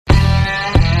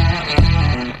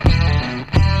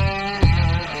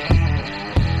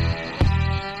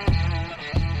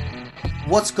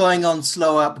What's going on,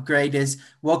 slow upgraders?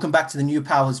 Welcome back to the New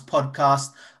Powers podcast.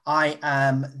 I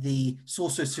am the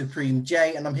Sorcerer Supreme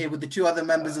Jay, and I'm here with the two other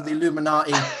members of the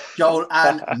Illuminati, Joel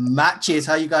and Matches.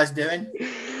 How you guys doing?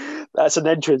 That's an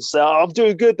entrance. I'm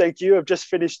doing good, thank you. I've just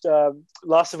finished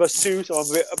Last of Us 2, so I'm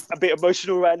a bit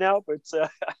emotional right now, but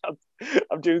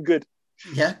I'm doing good.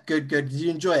 Yeah, good. Did you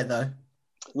enjoy it though?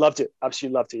 Loved it.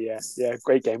 Absolutely loved it. Yeah,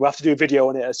 great game. We'll have to do a video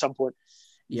on it at some point.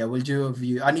 Yeah, we'll do a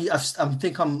review. I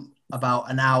think I'm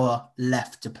about an hour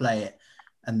left to play it,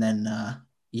 and then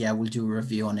we'll do a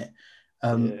review on it.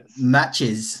 Yes.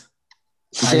 Matches.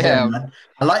 Yeah,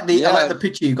 I like the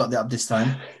picture you got up this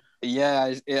time.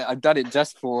 Yeah, I've done it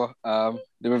just for the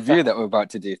review that we're about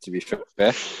to do, to be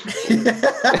fair. So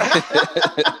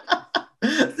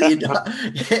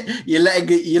you're letting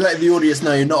the audience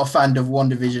know you're not a fan of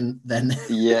WandaVision then.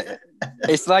 Yeah.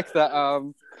 It's like that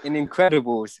in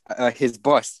Incredibles, his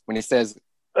boss, when he says,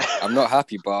 "I'm not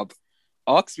happy, Bob.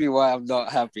 Ask me why I'm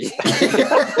not happy."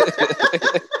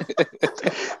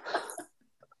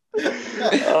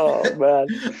 Oh man!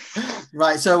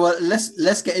 Right, so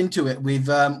let's get into it. We've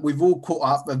all caught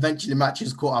up. Eventually,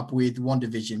 Matches caught up with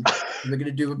WandaVision. We're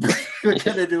gonna do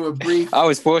a brief. I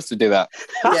was forced to do that.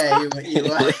 Yeah, you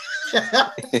were.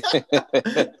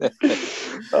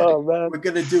 Oh man! We're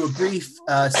gonna do a brief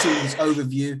series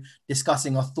overview,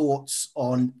 discussing our thoughts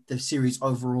on the series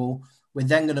overall. We're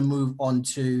then gonna move on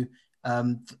to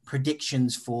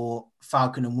predictions for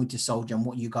Falcon and Winter Soldier and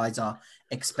what you guys are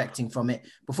expecting from it.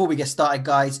 Before we get started,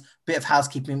 guys, bit of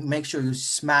housekeeping. Make sure you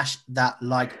smash that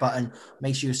like button.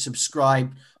 Make sure you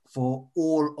subscribe for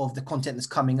all of the content that's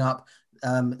coming up.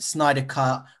 Snyder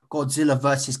Cut, Godzilla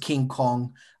versus King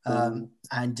Kong, and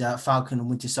Falcon and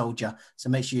Winter Soldier. So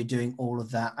make sure you're doing all of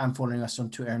that and following us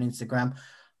on Twitter and Instagram.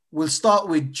 We'll start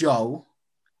with Joe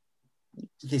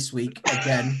this week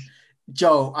again.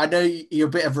 Joe, I know you're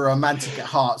a bit of a romantic at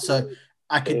heart, so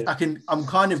I'm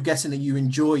kind of guessing that you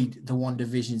enjoyed the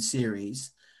WandaVision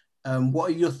series.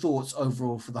 What are your thoughts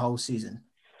overall for the whole season?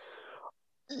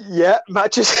 Yeah,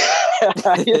 Matches.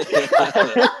 That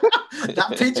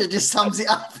picture just sums it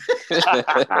up.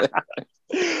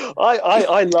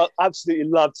 I absolutely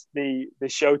loved the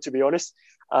show, to be honest.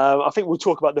 I think we'll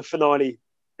talk about the finale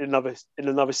in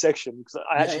another section, because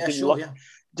I actually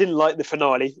didn't like the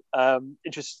finale.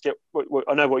 Interested to get what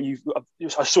I know what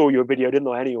I saw your video, didn't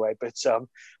I? Anyway, but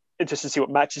interested to see what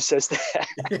Matches says there.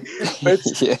 But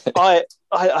Yeah.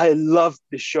 I love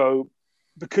the show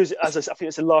because, as I think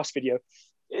it's the last video,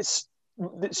 it's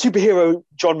the superhero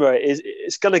genre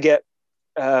is going to get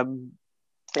it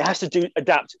has to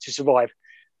adapt to survive.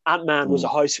 Ant-Man was a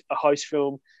heist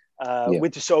film.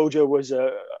 Winter Soldier was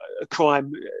a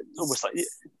crime, almost like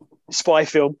spy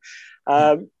film.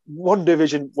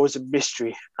 WandaVision was a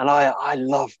mystery, and I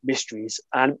love mysteries.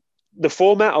 And the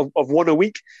format of one a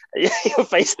week, your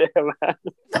face there, man.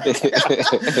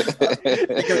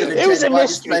 It was a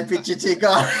mystery. Picture to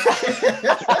God.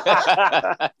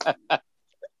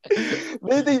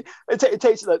 It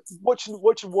takes like watching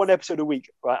one episode a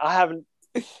week, right? I haven't,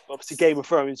 obviously, Game of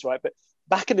Thrones, right? But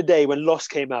back in the day when Lost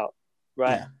came out,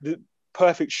 right? Yeah. The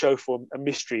perfect show for a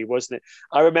mystery, wasn't it?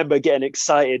 I remember getting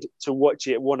excited to watch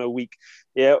it one a week.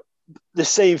 Yeah, the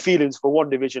same feelings for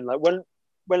WandaVision, like when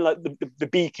like the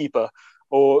beekeeper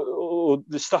or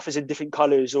the stuff is in different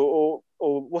colors, or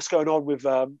what's going on with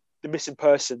the missing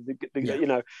person. You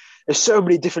know, there's so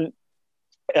many different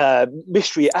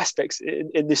mystery aspects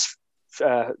in this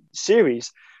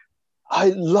series. I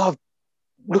love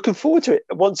looking forward to it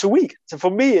once a week. So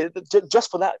for me,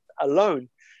 just for that alone,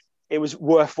 it was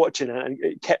worth watching, and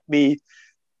it kept me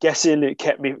guessing. It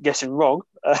kept me guessing wrong,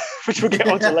 which we'll get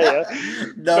onto later.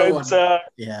 No one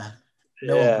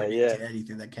predicted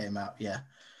anything that came out. Yeah,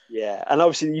 and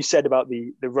obviously you said about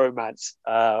the romance.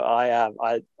 I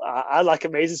like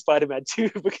Amazing Spider-Man too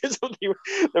because of the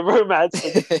romance.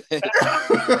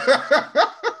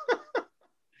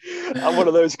 I'm one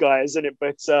of those guys, isn't it?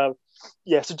 But so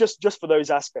just for those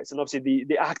aspects, and obviously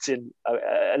the acting,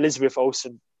 Elizabeth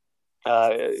Olsen,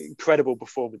 incredible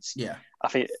performance. Yeah, I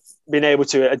think being able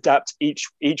to adapt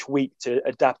each week to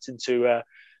adapt into a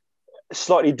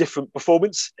slightly different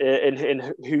performance in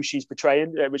who she's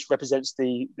portraying, which represents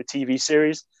the TV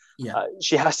series. Yeah,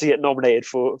 she has to get nominated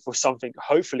for something.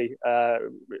 Hopefully,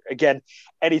 again,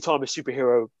 anytime a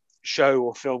superhero show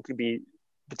or film can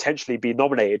potentially be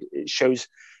nominated, it shows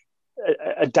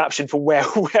adaptation from where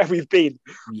we've been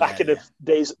back in the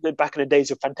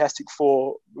days of Fantastic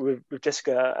Four with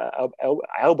Jessica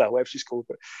Alba, whatever she's called.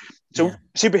 But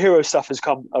superhero stuff has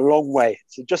come a long way.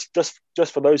 So just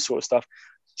for those sort of stuff,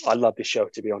 I love this show,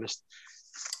 to be honest.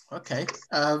 Okay,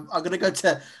 I'm gonna get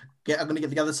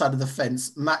the other side of the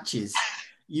fence. Matches.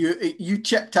 you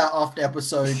checked out after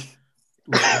episode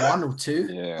 1 or 2.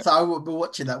 Yeah. So I will be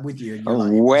watching that with you. And you're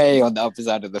I'm way on the other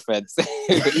side of the fence.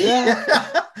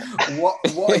 Yeah. What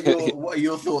are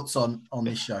your thoughts on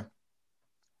this show?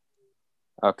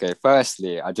 Okay,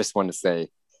 firstly, I just want to say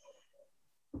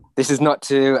this is not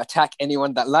to attack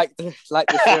anyone that liked the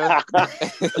show.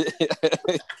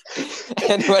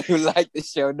 Anyone who liked the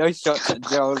show, no shots at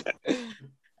Joel.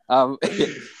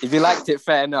 If you liked it,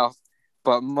 fair enough.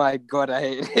 But my God, I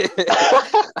hate it.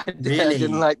 Really? I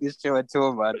didn't like this show at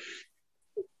all, man.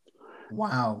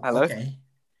 Wow. Hello? Okay.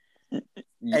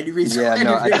 Any reason? Yeah,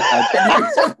 no, any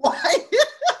reason why?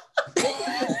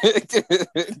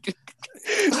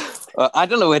 I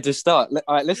don't know where to start.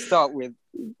 All right, let's start with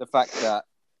the fact that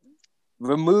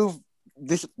remove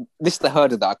this. This is the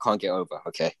hurdle that I can't get over.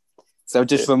 Okay, so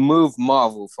just remove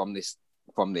Marvel from this.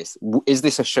 Is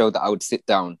this a show that I would sit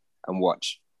down and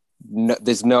watch? No,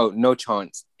 there's no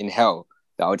chance in hell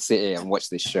that I would sit here and watch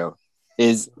this show.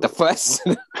 Is the first.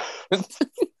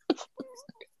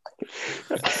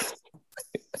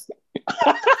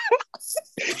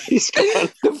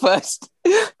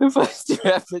 the first 2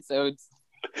 episodes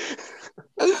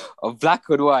of Black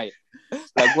and White.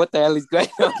 Like, what the hell is going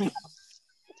on?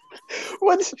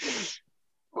 What?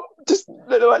 Just can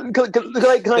I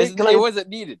it wasn't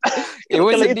needed. It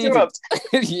wasn't needed.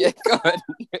 Yeah, go on.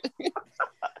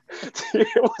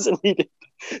 It wasn't needed.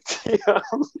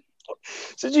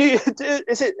 So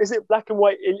is it Black and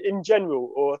White in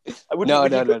general, or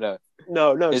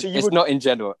No. It's not in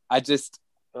general.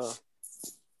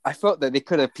 I felt that they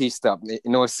could have pieced up,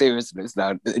 in all seriousness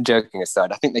now, joking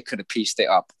aside, I think they could have pieced it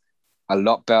up a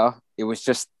lot better. It was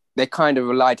just, they kind of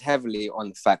relied heavily on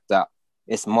the fact that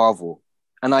it's Marvel.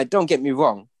 And don't get me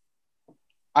wrong,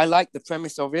 I like the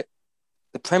premise of it.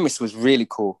 The premise was really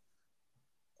cool.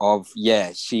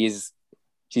 She's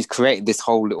created this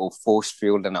whole little force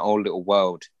field and a whole little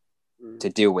world to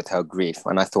deal with her grief.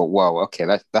 And I thought, wow, okay,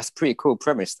 that's a pretty cool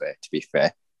premise there, to be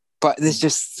fair. But there's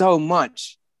just so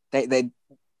much that they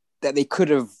could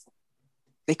have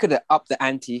upped the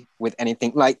ante with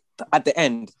anything. Like at the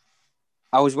end,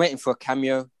 I was waiting for a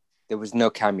cameo. There was no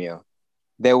cameo.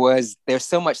 There's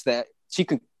so much that she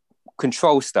could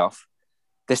control stuff.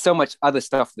 There's so much other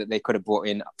stuff that they could have brought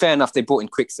in. Fair enough, they brought in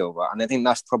Quicksilver, and I think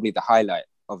that's probably the highlight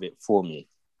of it for me.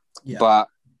 Yeah. But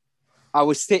I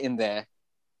was sitting there.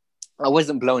 I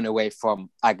wasn't blown away from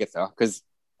Agatha because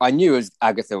I knew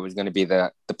Agatha was going to be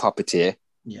the puppeteer.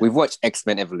 Yeah. We've watched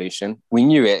X-Men Evolution. We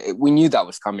knew it. We knew that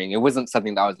was coming. It wasn't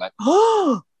something that I was like,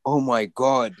 oh my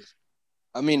God.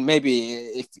 I mean,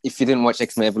 maybe if you didn't watch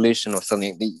X-Men Evolution or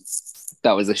something,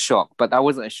 that was a shock. But that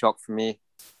wasn't a shock for me.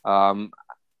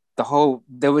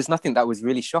 There was nothing that was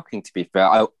really shocking, to be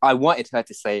fair. I wanted her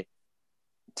to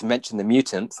mention the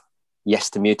mutants. Yes,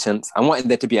 the mutants. I wanted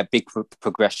there to be a big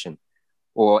progression.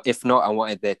 Or if not, I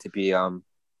wanted there to be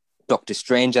Doctor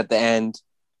Strange at the end.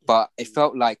 But it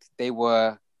felt like they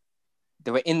were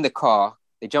in the car.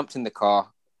 They jumped in the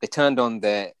car. They turned on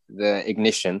the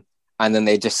ignition, and then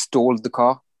they just stalled the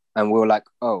car. And we were like,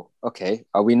 "Oh, okay.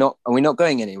 Are we not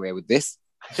going anywhere with this?"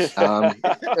 And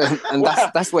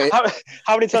that's what.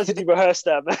 How many times did you rehearse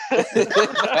them?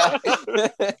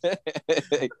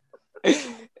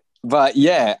 But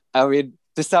yeah, I mean,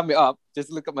 to sum it up, just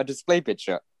look at my display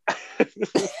picture.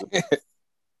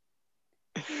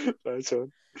 Nice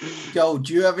one. Joel,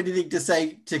 do you have anything to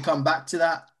say to come back to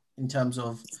that in terms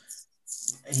of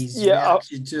his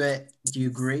reaction to it? Do you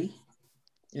agree?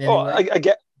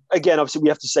 Again, obviously, we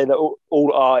have to say that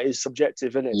all art is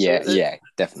subjective, isn't it? Yeah, so,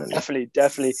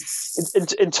 definitely.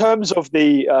 In terms of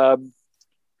the,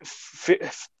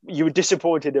 you were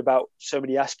disappointed about so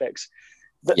many aspects.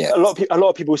 A lot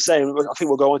of people say, and I think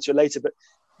we'll go on to it later, but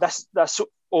that's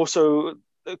also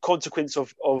a consequence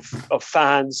of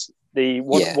fans. The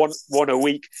one a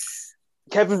week.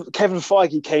 Kevin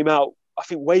Feige came out, I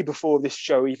think, way before this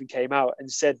show even came out,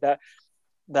 and said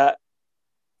that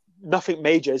nothing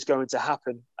major is going to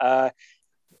happen.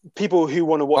 People who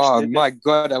want to watch. Oh my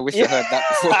God! I wish I heard that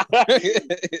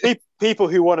before. People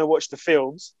who want to watch the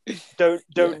films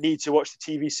don't need to watch the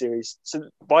TV series. So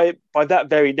by that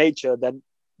very nature, then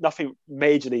nothing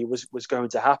majorly was going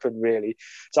to happen really.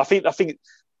 So I think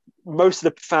most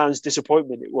of the fans'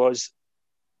 disappointment was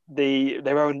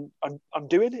their own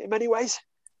undoing in many ways.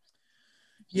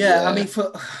 Yeah, I mean,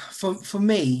 for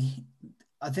me,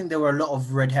 I think there were a lot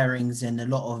of red herrings and a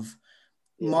lot of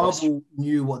Marvel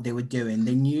knew what they were doing.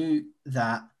 They knew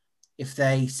that if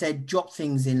they said drop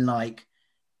things in like,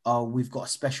 "Oh, we've got a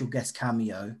special guest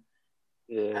cameo,"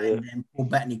 and then Paul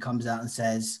Bettany comes out and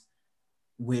says,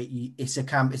 "It's a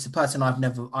person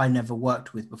I never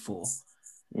worked with before,"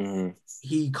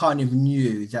 he kind of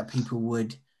knew that people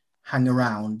would hang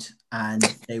around and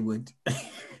they would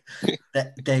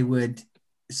they would.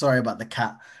 Sorry about the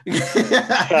cat. He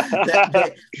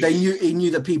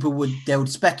knew that people would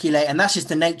speculate, and that's just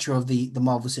the nature of the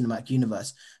Marvel Cinematic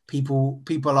Universe. People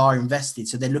are invested,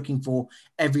 so they're looking for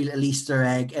every little Easter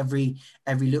egg, every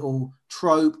little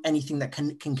trope, anything that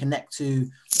can connect to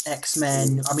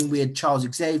X-Men. I mean, we had Charles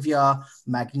Xavier,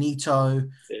 Magneto,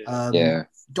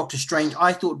 Doctor Strange.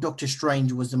 I thought Doctor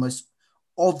Strange was the most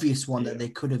obvious one that they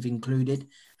could have included,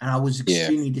 and I was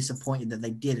extremely disappointed that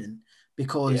they didn't,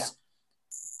 because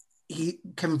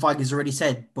Kevin Feige has already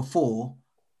said before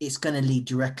it's going to lead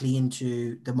directly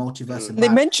into the multiverse. Didn't they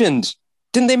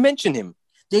mention him?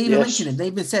 They even mentioned him. They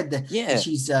even said that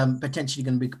she's potentially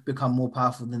going to become more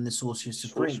powerful than the Sorcerer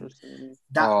Supreme.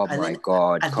 God!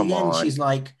 At the end, she's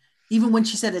like, even when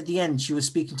she said at the end, she was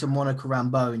speaking to Monica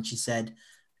Rambeau, and she said,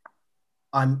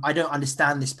 I don't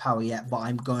understand this power yet, but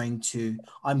I'm going to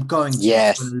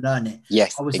learn it.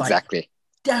 Yes, I was exactly. Like,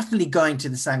 definitely going to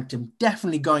the Sanctum,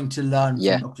 definitely going to learn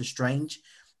from Doctor Strange.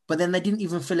 But then they didn't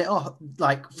even fulfill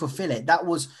it. That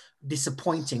was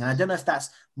disappointing. And I don't know if that's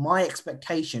my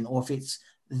expectation or if it's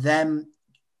them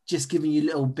just giving you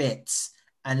little bits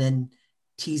and then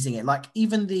teasing it. Like,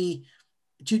 even the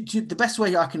best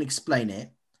way I can explain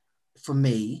it, for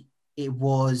me, it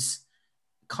was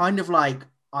kind of like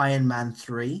Iron Man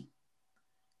 3.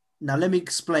 Now, let me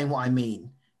explain what I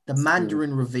mean. The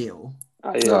Mandarin reveal.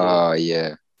 I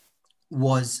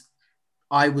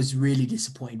was really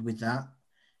disappointed with that.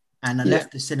 And I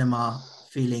left the cinema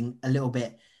feeling a little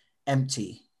bit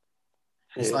empty.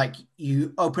 It's like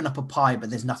you open up a pie, but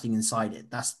there's nothing inside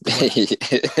it. That's the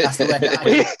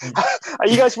way Are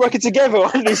you guys working together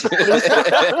on this?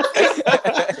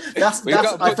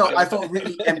 I felt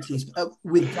really empty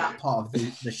with that part of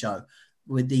the show,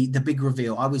 with the big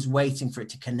reveal. I was waiting for it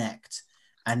to connect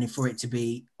and for it to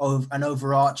be an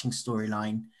overarching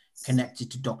storyline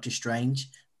connected to Doctor Strange.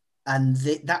 And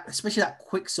that, especially that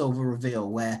Quicksilver reveal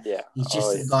where he's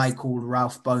just a guy called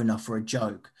Ralph Boner for a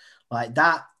joke, like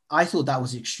that. I thought that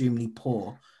was extremely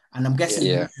poor, and I'm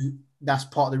guessing that's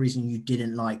part of the reason you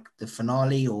didn't like the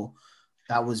finale, or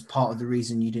that was part of the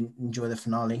reason you didn't enjoy the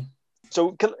finale.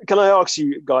 So can I ask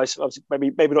you guys,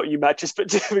 maybe not you, Matt, just but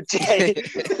Jay,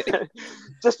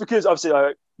 just because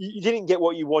obviously you didn't get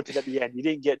what you wanted at the end. You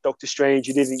didn't get Doctor Strange.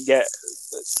 You didn't get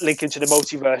Link into the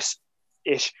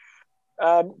multiverse-ish.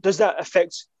 Does that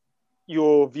affect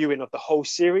your viewing of the whole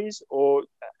series, or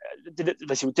did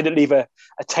it leave a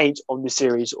taint on the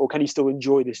series, or can you still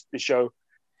enjoy the show?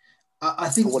 I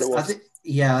think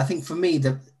for me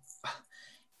that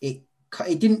it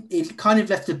kind of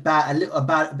left a bit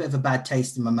of a bad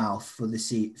taste in my mouth for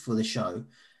the show,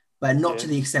 but not to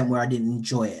the extent where I didn't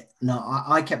enjoy it. No,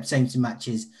 I kept saying to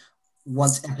matches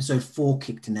once episode 4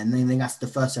 kicked in, and I think that's the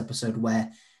first episode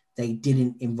where they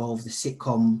didn't involve the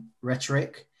sitcom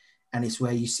rhetoric, and it's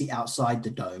where you see outside the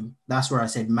dome. That's where I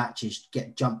said matches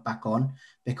jump back on,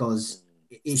 because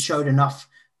it showed enough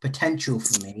potential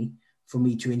for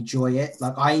me to enjoy it.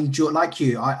 Like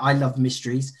I love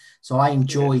mysteries, so I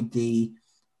enjoyed the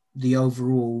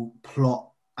overall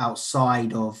plot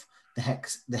outside of the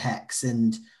hex,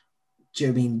 and do you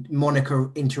know what I mean,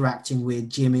 Monica interacting with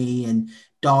Jimmy and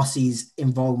Darcy's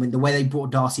involvement, the way they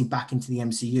brought Darcy back into the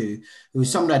MCU. It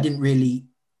was something I didn't really.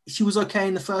 She was okay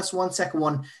in the first one. Second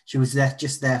one, she was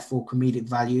just there for comedic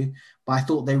value. But I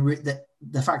thought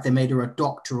the fact they made her a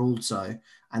doctor also,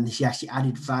 and she actually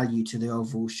added value to the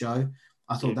overall show,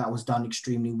 I thought that was done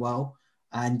extremely well.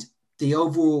 And the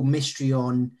overall mystery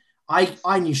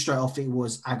I knew straight off it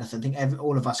was Agatha. I think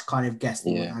all of us kind of guessed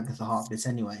it was Agatha Harkness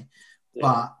anyway. Yeah.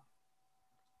 But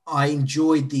I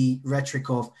enjoyed the rhetoric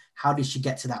of how did she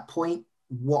get to that point?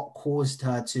 What caused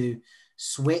her to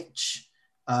switch?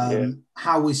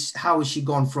 How is she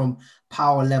gone from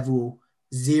power level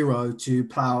 0 to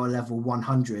power level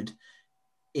 100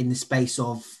 in the space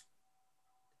of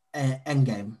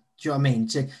Endgame? Do you know what I mean?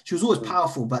 So she was always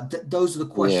powerful, but those are the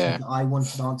questions that I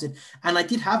wanted answered, and I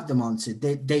did have them answered.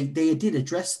 They did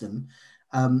address them.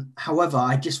 However,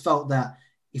 I just felt that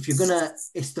if you're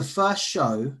it's the first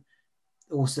show,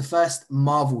 or it's the first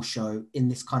Marvel show in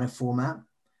this kind of format.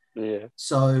 Yeah.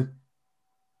 So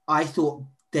I thought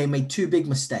they made 2 big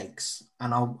mistakes,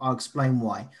 and I'll explain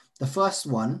why. The first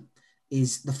one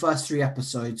is the first 3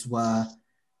 episodes were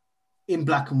in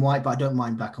black and white, but I don't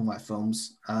mind black and white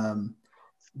films.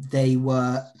 They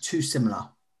were too similar,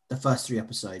 the first 3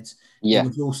 episodes. Yeah. It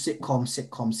was all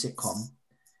sitcom,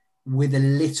 with a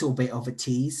little bit of a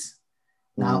tease.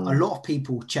 Now, a lot of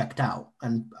people checked out,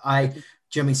 and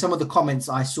Jimmy, some of the comments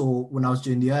I saw when I was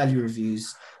doing the early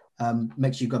reviews,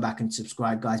 Make sure you go back and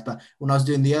subscribe, guys. But when I was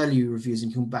doing the early reviews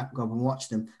and you can go and watch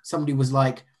them, somebody was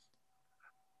like,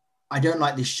 I don't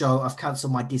like this show. I've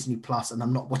cancelled my Disney Plus and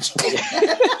I'm not watching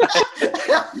it.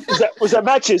 was that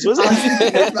Matches, was it?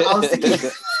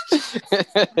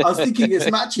 I was thinking it's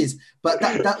Matches, but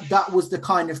that was the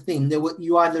kind of thing.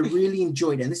 You either really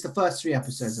enjoyed it, and this is the first 3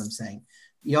 episodes I'm saying.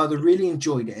 You either really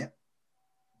enjoyed it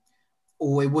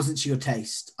or it wasn't to your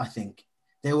taste, I think.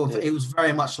 It was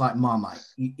very much like Marmite.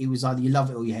 It was either you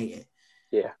love it or you hate it.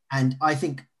 Yeah. And I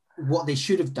think what they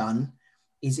should have done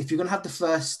is, if you're going to have the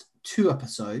first 2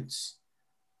 episodes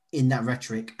in that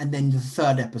rhetoric, and then the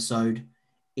 3rd episode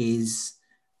is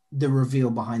the reveal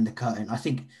behind the curtain. I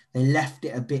think they left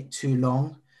it a bit too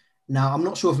long. Now, I'm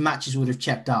not sure if Matches would have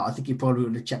checked out. I think he probably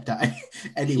would have checked out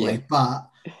anyway. Yeah. But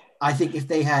I think if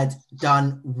they had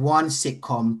done 1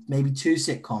 sitcom, maybe 2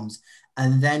 sitcoms,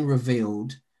 and then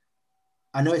revealed,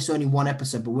 I know it's only 1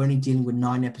 episode, but we're only dealing with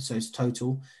 9 episodes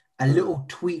total. A little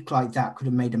tweak like that could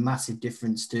have made a massive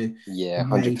difference to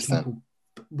 100%.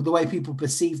 The way people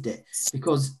perceived it,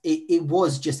 because it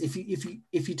was just, if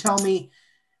you tell me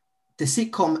the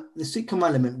sitcom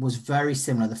element was very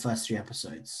similar the first 3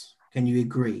 episodes. Can you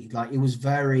agree? Like, it was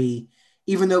very,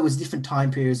 even though it was different time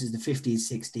periods, it's the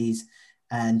 50s, 60s,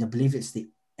 and I believe it's the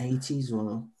 80s,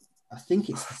 or I think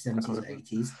it's the 70s or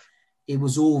 80s. It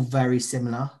was all very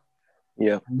similar.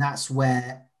 Yeah. And that's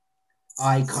where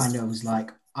I kind of was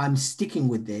like, I'm sticking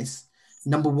with this.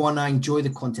 Number 1, I enjoy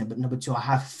the content, but number 2, I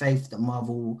have faith that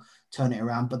Marvel will turn it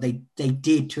around. But they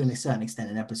did, to a certain extent,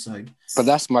 an episode. But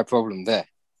that's my problem there.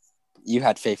 You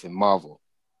had faith in Marvel.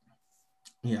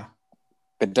 Yeah.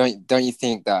 But don't you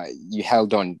think that you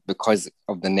held on because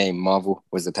of the name Marvel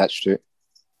was attached to it?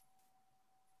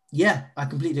 Yeah, I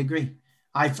completely agree.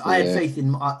 I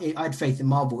had faith in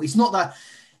Marvel. It's not that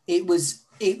it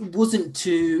wasn't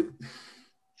too.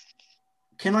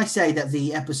 Can I say that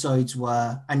the episodes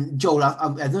were, and Joel,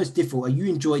 I know it's difficult. You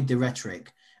enjoyed the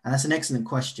rhetoric, and that's an excellent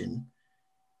question.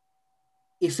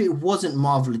 If it wasn't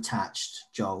Marvel attached,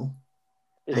 Joel,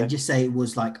 and just say it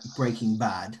was like Breaking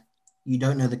Bad, you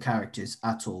don't know the characters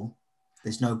at all,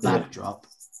 there's no backdrop,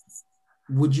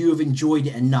 would you have enjoyed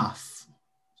it enough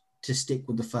to stick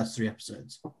with the first 3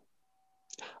 episodes?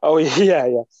 Oh yeah.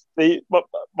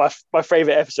 My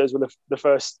favorite episodes were the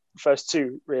first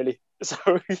 2, really. So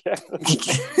yeah.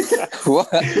 What?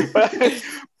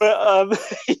 but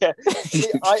yeah,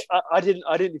 I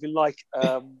didn't even like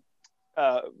I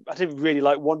didn't really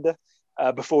like Wanda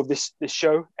before this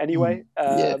show anyway.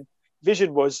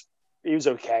 Vision was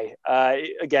okay.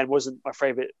 Again, wasn't my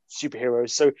favorite superhero.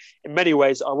 So in many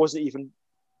ways, I wasn't even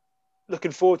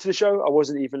looking forward to the show. I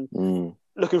wasn't even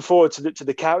looking forward to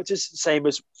the characters. Same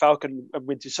as Falcon and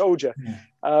Winter Soldier.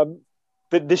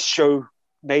 But this show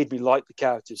made me like the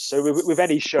characters. So with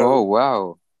any show. Oh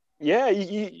wow! Yeah,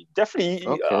 you definitely.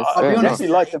 Okay, I'll be honest. Definitely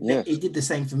liked them. He did the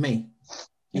same for me.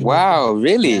 Wow,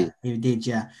 really? Yeah, he did.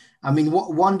 Yeah. I mean,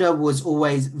 Wanda was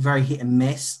always very hit and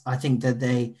miss. I think that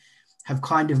they have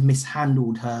kind of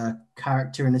mishandled her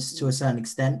character to a certain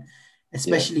extent,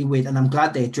 especially with, and I'm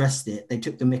glad they addressed it. They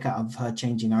took the mick out of her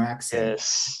changing her accent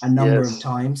a number of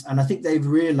times, and I think they've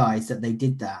realized that they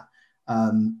did that.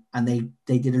 And they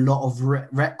did a lot of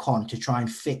retcon to try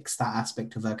and fix that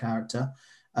aspect of her character.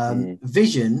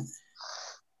 Vision,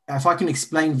 if I can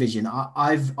explain Vision,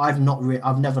 I've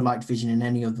never liked Vision in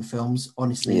any of the films,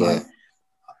 honestly. Like,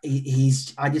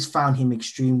 I just found him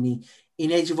extremely,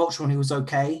 in Age of Ultron he was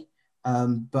okay,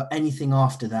 but anything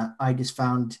after that, I just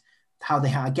found how they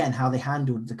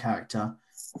handled the character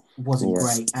wasn't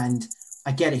great. And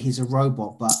I get it, he's a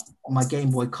robot, but my Game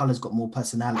Boy Color's got more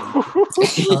personality. Do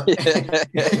you know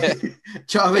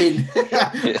what I mean?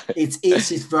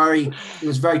 It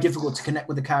was very difficult to connect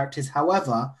with the characters.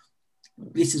 However,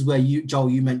 this is where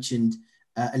Joel, you mentioned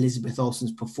Elizabeth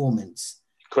Olsen's performance.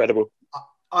 Incredible.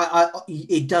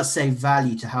 It does say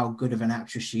value to how good of an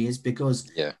actress she is, because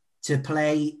to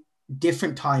play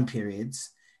different time periods,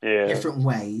 different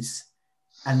ways,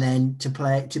 and then to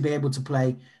be able to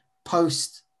play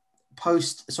post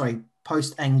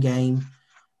Endgame,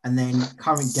 and then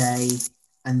current day,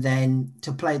 and then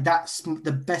to play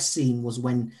the best scene was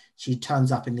when she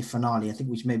turns up in the finale. I think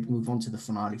we should maybe move on to the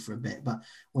finale for a bit, but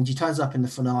when she turns up in the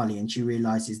finale and she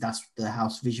realizes that's the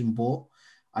house Vision bought,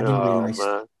 I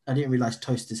didn't realize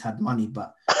Toasters had money,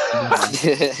 but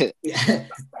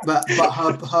but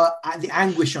the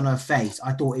anguish on her face,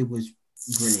 I thought it was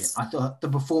brilliant. I thought the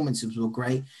performances were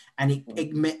great, and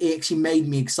it actually made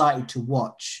me excited to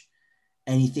watch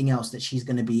anything else that she's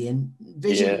going to be in.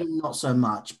 Vision, not so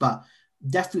much, but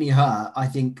definitely her. I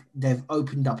think they've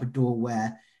opened up a door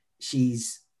where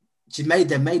they've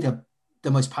made her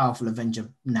the most powerful Avenger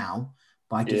now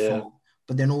by default.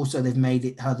 But then also they've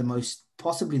made her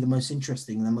possibly the most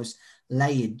interesting, the most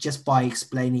layered, just by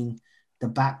explaining the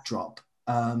backdrop.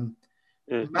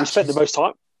 We spent the most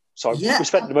time. Sorry, we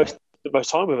spent the most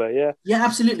time with her. Yeah. Yeah,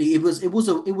 absolutely. It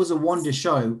was a wonder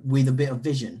show with a bit of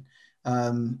vision.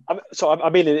 I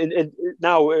mean,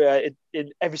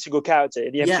 in every single character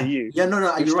in the MCU. Yeah,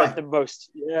 no, you're right. The most.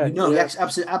 Yeah. No,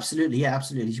 absolutely. Yeah,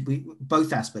 absolutely.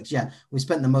 Both aspects. Yeah, we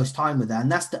spent the most time with that,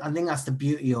 and I think that's the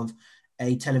beauty of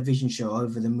a television show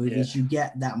over the movies. You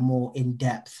get that more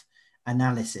in-depth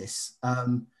analysis.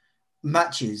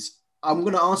 Matches. I'm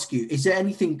going to ask you: is there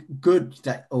anything good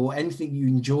or anything you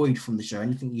enjoyed from the show?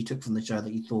 Anything you took from the show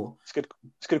that you thought? It's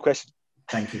a good question.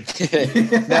 Thank you.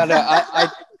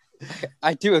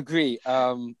 I do agree.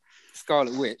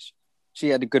 Scarlet Witch, she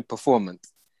had a good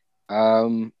performance.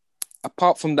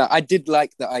 Apart from that, I did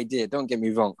like the idea. Don't get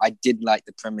me wrong. I did like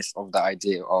the premise of the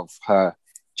idea of her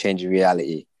changing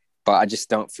reality, but I just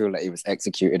don't feel like it was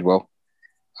executed well.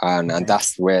 And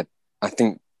that's where I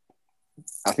think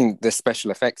the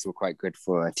special effects were quite good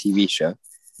for a TV show.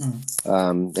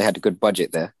 They had a good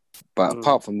budget there. But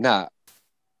apart from that,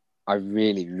 I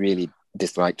really, really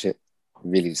disliked it.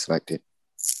 Really disliked it.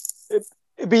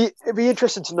 It'd be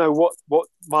interesting to know what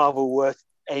Marvel were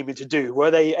aiming to do.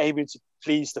 Were they aiming to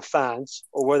please the fans,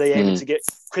 or were they aiming to get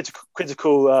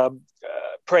critical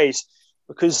praise?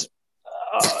 Because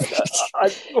I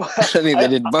think they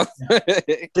did both.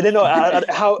 Did they not?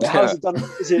 How is it done?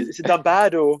 Is it done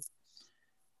bad, or?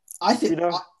 I think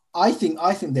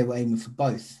I think they were aiming for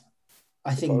both.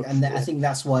 I think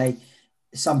that's why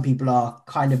some people are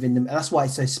kind of in them. That's why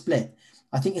it's so split.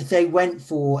 I think if they went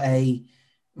for a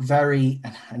very,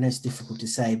 I know it's difficult to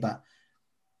say, but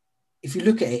if you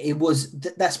look at it, it was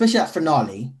that especially that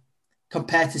finale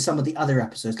compared to some of the other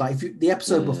episodes. Like the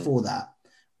episode before that,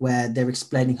 where they're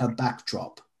explaining her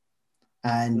backdrop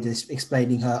and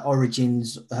explaining her origin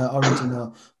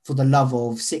for the love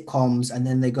of sitcoms, and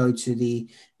then they go to they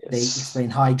explain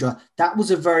Hydra. That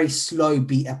was a very slow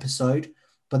beat episode,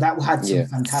 but that had some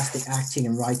fantastic acting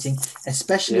and writing,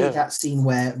 especially that scene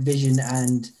where Vision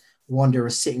and Wanda are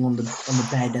sitting on the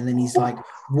bed, and then he's like,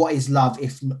 "What is love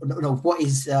what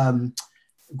is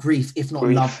grief if not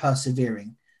love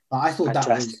persevering?" But I thought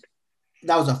fantastic.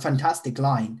 that was a fantastic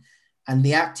line, and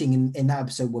the acting in that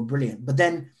episode were brilliant. But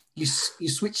then you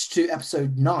switch to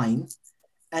episode 9,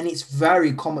 and it's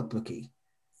very comic booky.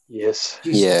 Yes.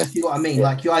 Do you see what I mean? Yeah.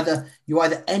 Like you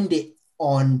either end it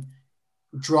on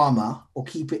drama or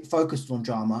keep it focused on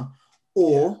drama,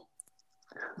 or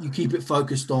you keep it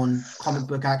focused on comic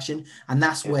book action, and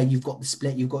that's where you've got the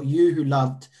split. You've got you who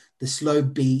loved the slow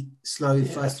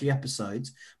first 3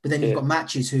 episodes, but then you've got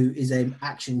Matches, who is an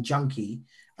action junkie,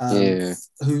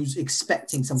 who's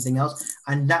expecting something else,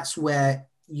 and that's where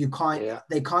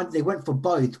they went for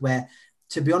both. Where,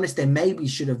 to be honest, they maybe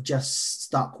should have just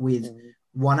stuck with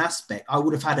one aspect. I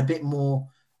would have had a bit more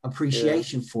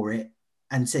appreciation for it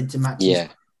and said to Matches,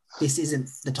 this isn't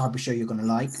the type of show you're going to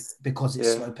like because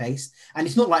it's slow paced. And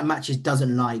it's not like Matches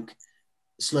doesn't like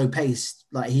slow paced.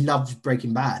 Like, he loves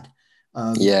Breaking Bad.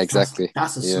 Exactly.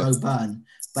 That's a slow burn,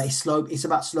 but it's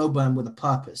about slow burn with a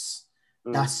purpose.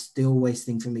 That's the always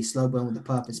thing for me, slow burn with a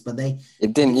purpose. But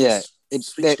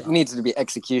it needs to be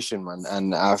execution, man.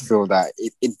 And I feel that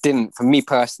it didn't, for me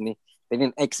personally, they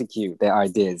didn't execute their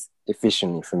ideas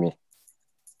efficiently for me.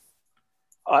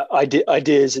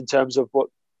 Ideas in terms of what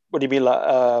do you mean,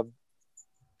 like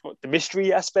the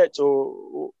mystery aspect,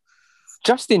 or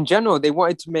just in general? They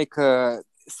wanted to make a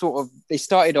sort of. They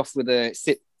started off with a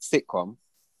sitcom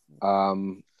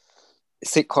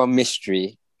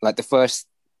mystery, like the first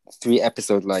 3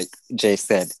 episodes, like Jay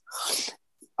said.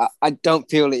 I don't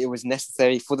feel it was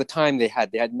necessary for the time they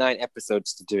had. They had 9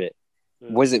 episodes to do it.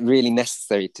 Was it really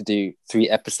necessary to do 3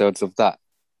 episodes of that?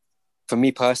 For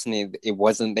me personally, it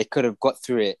wasn't. They could have got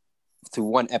through it through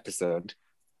 1 episode.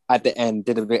 At the end,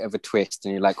 did a bit of a twist,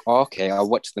 and you're like, oh, okay, I'll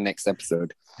watch the next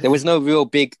episode. There was no real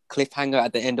big cliffhanger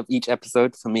at the end of each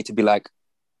episode for me to be like,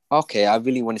 okay, I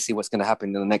really want to see what's going to happen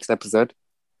in the next episode.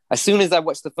 As soon as I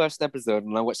watched the first episode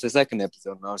and I watched the second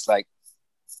episode, and I was like,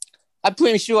 I'm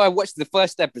pretty sure I watched the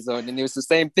first episode and it was the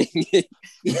same thing. You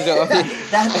know what I mean?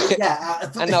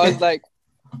 And I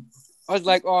was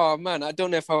like, oh man, I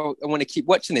don't know if I want to keep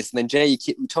watching this. And then Jay,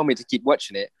 you told me to keep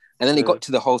watching it. And then it got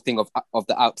to the whole thing of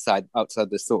the outside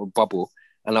the sort of bubble.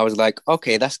 And I was like,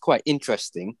 okay, that's quite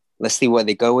interesting. Let's see where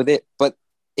they go with it. But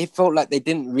it felt like they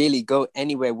didn't really go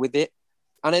anywhere with it.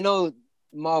 And I know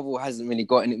Marvel hasn't really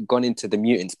gone into the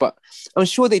mutants, but I'm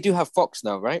sure they do have Fox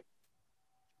now, right?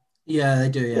 Yeah, they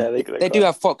do. Yeah, they do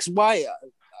have Fox. Why?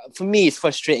 For me, it's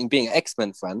frustrating being an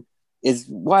X-Men fan is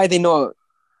why are they not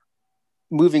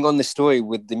moving on the story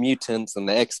with the mutants and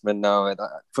the X-Men now? And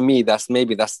for me, that's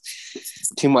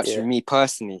too much for me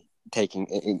personally, taking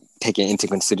into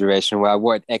consideration. Where I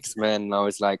watched X-Men and I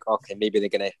was like, okay, maybe they're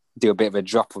gonna do a bit of a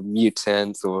drop of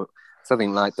mutants or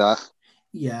something like that.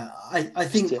 Yeah, I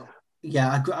think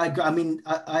I mean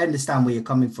I understand where you're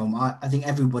coming from. I think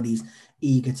everybody's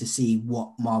eager to see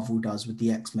what Marvel does with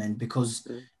the X-Men, because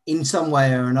in some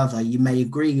way or another, you may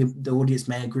agree, the audience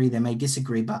may agree, they may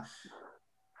disagree, but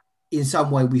in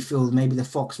some way we feel maybe the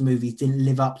Fox movies didn't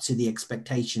live up to the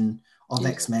expectation of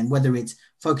X-Men, whether it's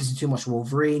focusing too much on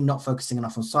Wolverine, not focusing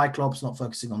enough on Cyclops, not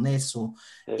focusing on this, or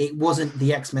it wasn't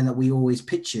the X-Men that we always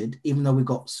pictured, even though we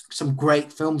got some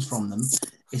great films from them.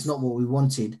 It's not what we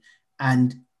wanted.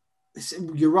 And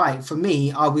you're right. For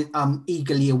me, I'm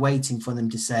eagerly awaiting for them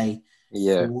to say,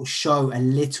 we'll show a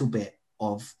little bit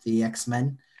of the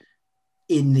X-Men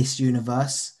in this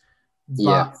universe.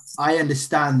 But I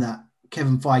understand that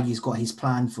Kevin Feige's got his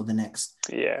plan for the next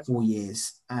 4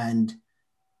 years. And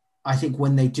I think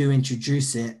when they do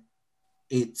introduce it,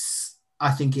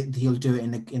 he'll do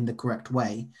it in the correct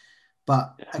way.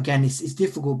 But again, it's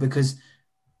difficult because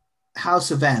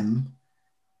House of M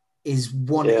is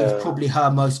probably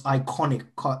her most iconic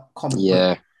comic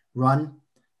book run.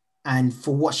 And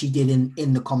for what she did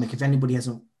in the comic, if anybody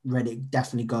hasn't read it,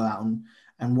 definitely go out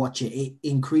and watch it. It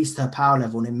increased her power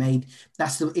level, and it made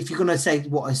if you're gonna say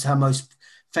what is her most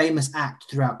famous act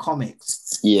throughout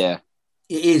comics, it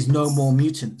is No More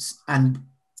Mutants. And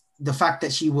the fact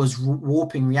that she was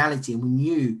warping reality, and we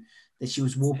knew that she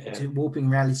was warping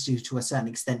reality to a certain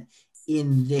extent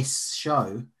in this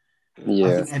show. I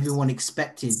think everyone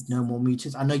expected No More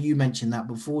Mutants. I know you mentioned that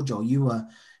before, Joel.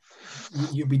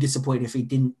 You'd be disappointed if it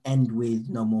didn't end with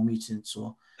No More Mutants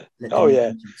or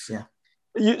Mutants.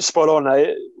 You spot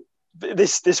on.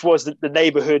 This was the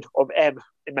neighborhood of M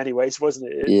in many ways,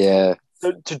 wasn't it?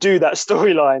 To do that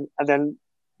storyline and then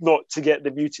not to get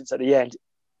the mutants at the end.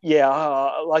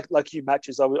 Like you,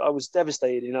 Matches, I was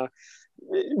devastated. You know,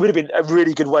 it would have been a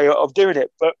really good way of doing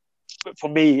it, but for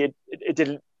me, it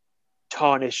didn't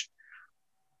tarnish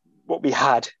what we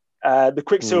had. The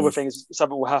Quicksilver thing is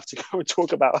something we'll have to go and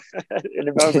talk about in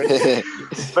a moment.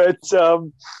 But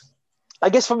I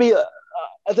guess for me,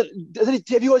 have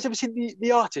you guys ever seen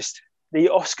the Artist? The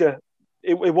Oscar,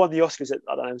 it won the Oscars,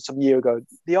 I don't know, some year ago.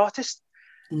 The Artist?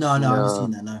 No, I haven't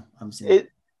seen that. No, I haven't seen it.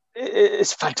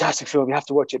 It's a fantastic film. You have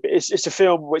to watch it. But it's a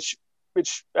film which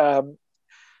it's a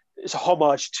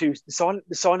homage to the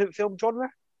silent film genre.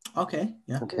 Okay,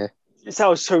 yeah. Okay. It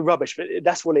sounds so rubbish, but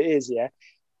that's what it is, yeah.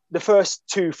 The first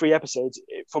 2-3 episodes,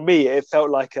 for me, it felt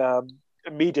like a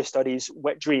media studies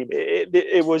wet dream.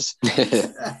 It was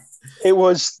it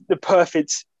was the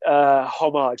perfect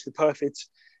homage, the perfect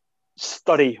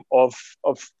study of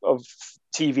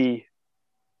TV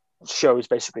shows,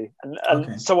 basically.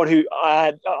 And someone who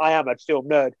I am a film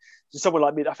nerd, someone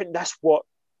like me, I think that's what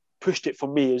pushed it for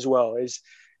me as well. Is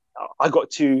I got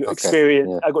to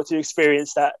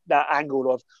experience that angle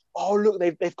of, oh look,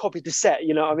 they've copied the set,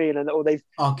 you know what I mean,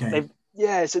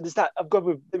 so there's that. I've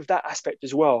gone with that aspect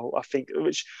as well, I think,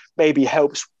 which maybe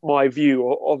helps my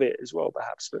view of it as well,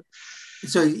 perhaps. But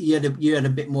so you had a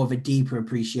bit more of a deeper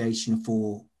appreciation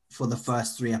for the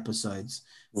first 3 episodes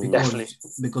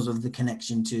because of the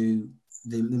connection to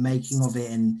the making of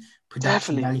it and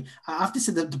production value. I have to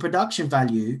say that the production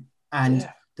value and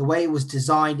the way it was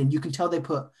designed, and you can tell they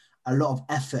put a lot of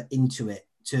effort into it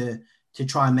to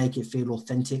try and make it feel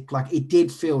authentic. Like it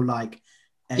did feel like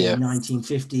a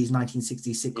 1950s,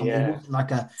 1960s sitcom. It wasn't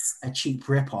like a cheap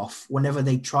rip-off whenever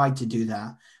they tried to do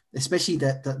that, especially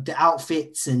the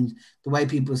outfits and the way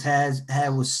people's hair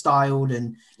was styled.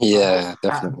 And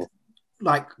definitely.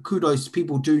 Like kudos,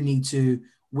 people do need to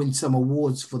win some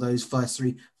awards for those first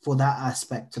 3 for that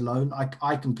aspect alone.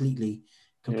 I completely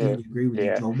agree with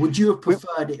you, Joel. Would you have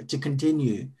preferred it to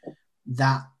continue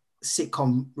that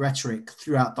sitcom rhetoric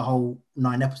throughout the whole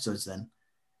 9 episodes then?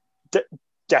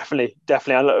 Definitely. I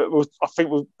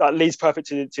think that leads perfect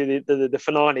to the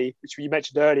finale, which you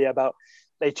mentioned earlier about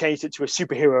they changed it to a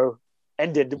superhero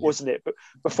ending, wasn't it? But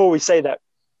before we say that,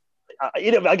 I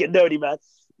get nerdy, man.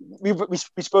 We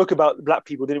spoke about black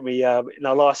people, didn't we, in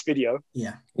our last video?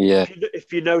 Yeah.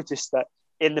 If you noticed that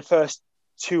in the first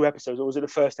 2 episodes, or was it the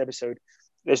first episode,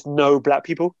 there's no black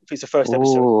people. If it's the first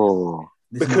episode,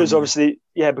 because obviously,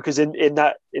 because in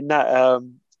that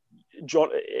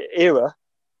era,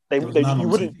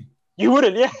 you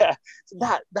wouldn't, So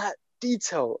that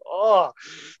detail. Oh,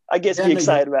 I get to be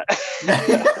excited about. Get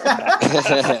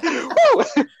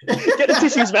the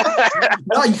tissues, man.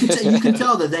 No, you can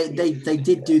tell that they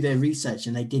did do their research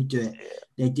and they did do it.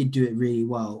 they did do it really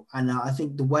well. And I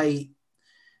think the way,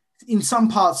 in some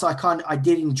parts, I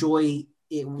did enjoy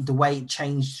it, the way it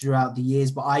changed throughout the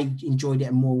years, but I enjoyed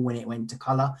it more when it went to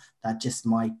color. That's just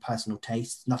my personal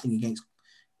taste. Nothing against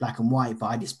black and white, but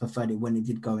I just preferred it when it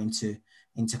did go into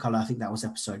color. I think that was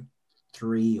episode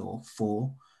 3 or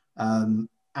 4.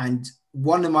 And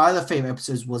one of my other favorite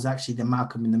episodes was actually the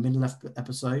Malcolm in the Middle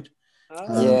episode.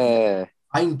 Yeah,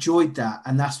 I enjoyed that,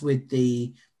 and that's with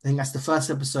I think that's the first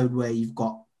episode where you've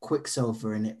got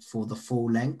Quicksilver in it for the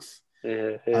full length,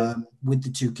 with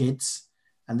the 2 kids,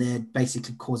 and they're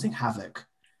basically causing havoc.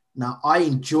 Now, I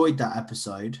enjoyed that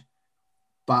episode,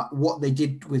 but what they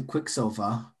did with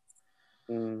Quicksilver,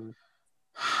 I'm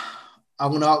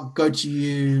gonna go to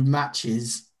you,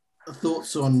 Matches.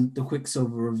 Thoughts on the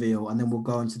Quicksilver reveal, and then we'll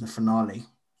go into the finale.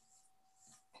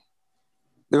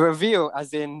 The reveal,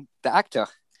 as in the actor.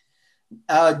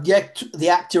 The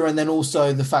actor, and then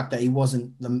also the fact that he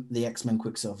wasn't the X-Men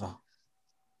Quicksilver.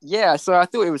 Yeah, so I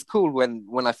thought it was cool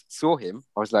when I saw him.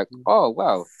 I was like, oh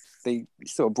wow, they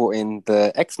sort of brought in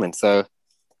the X-Men. So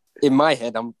in my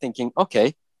head, I'm thinking,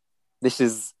 okay, this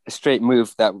is a straight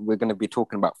move that we're going to be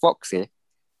talking about Fox here.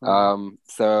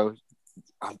 So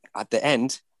at the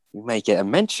end, we may get a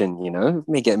mention, we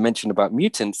may get a mention about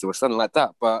mutants or something like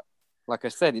that. But like I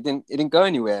said, it didn't go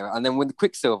anywhere. And then with the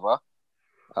Quicksilver,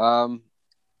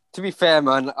 to be fair,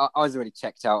 man, I was already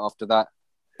checked out after that.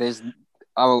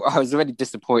 I was already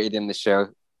disappointed in the show,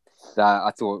 that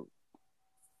I thought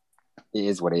it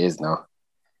is what it is now.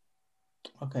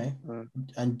 Okay.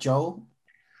 And Joel?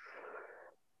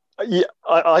 Yeah,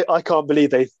 I can't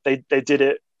believe they did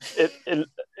it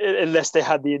unless they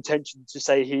had the intention to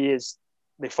say he is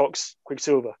the Fox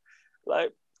Quicksilver.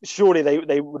 Like, surely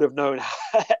they would have known.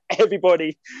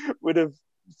 Everybody would have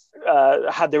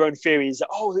had their own theories.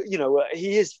 Oh,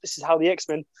 he is. This is how the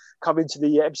X-Men come into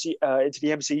the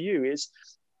MCU.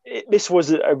 This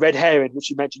was a red herring, which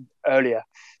you mentioned earlier.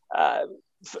 Why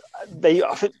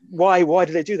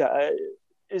did they do that?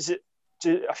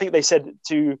 I think they said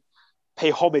to pay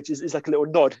homage is like a little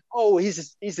nod. Oh,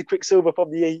 he's the Quicksilver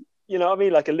from the, what I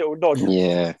mean, like a little nod.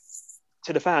 Yeah.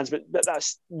 To the fans, but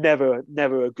that's never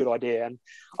a good idea, and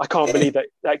I can't believe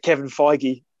that Kevin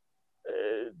Feige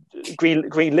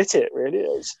green lit it, really.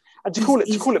 And to call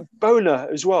it boner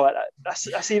as well, that's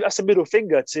a middle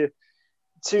finger to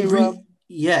it really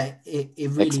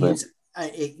X-Men.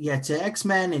 Is to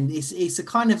X-Men, and it's a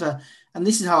kind of and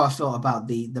this is how I felt about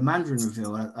the Mandarin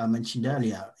reveal I mentioned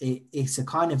earlier. It's a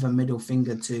kind of a middle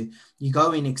finger to, you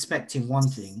go in expecting one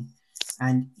thing,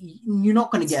 and you're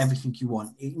not going to get everything you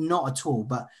want, not at all.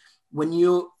 But when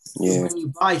you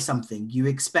buy something, you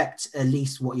expect at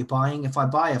least what you're buying. If I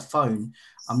buy a phone,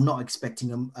 I'm not expecting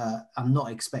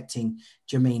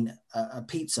Jermaine a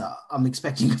pizza. I'm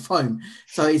expecting a phone.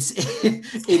 So it's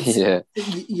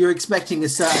you're expecting a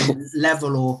certain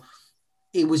level, or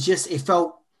it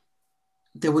felt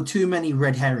there were too many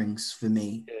red herrings for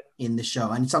me in the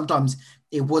show, and sometimes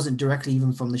it wasn't directly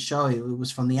even from the show; it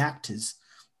was from the actors.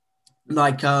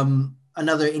 Like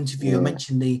another interview, I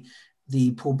mentioned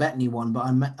the Paul Bettany one, but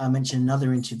I mentioned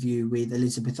another interview with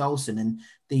Elizabeth Olsen, and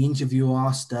the interviewer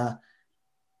asked her,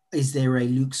 is there a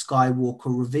Luke Skywalker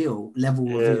reveal?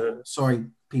 Sorry,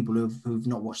 people who've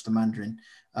not watched the Mandarin,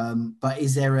 but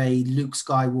is there a Luke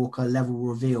Skywalker level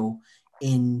reveal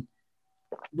in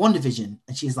WandaVision?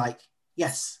 And she's like,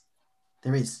 yes,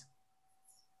 there is.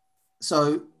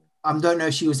 So I don't know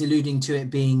if she was alluding to it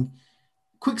being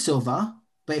Quicksilver,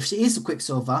 but if she is a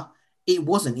Quicksilver, it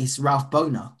wasn't. It's Ralph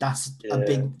Bohner. That's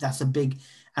a big,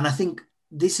 and I think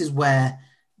this is where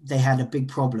they had a big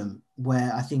problem.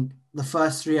 Where I think the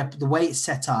first 3 the way it's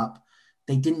set up,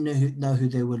 they didn't know who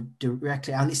they were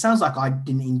directly. And it sounds like I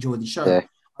didn't enjoy the show. Yeah.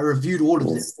 I reviewed all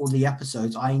the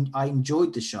episodes. I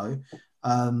enjoyed the show.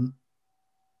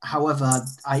 However,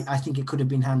 I think it could have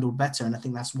been handled better, and I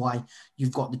think that's why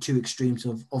you've got the 2 extremes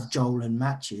of Joel and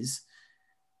Matches.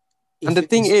 And the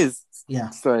thing is,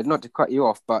 sorry, not to cut you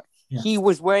off, but he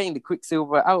was wearing the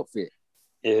Quicksilver outfit.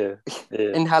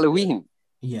 In Halloween.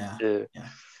 Yeah.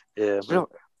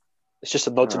 It's just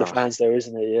a nod to the fans, though,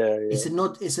 isn't it? Yeah. It's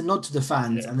a nod to the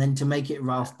fans, and then to make it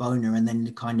Ralph Bohner, and then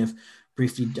to kind of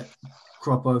briefly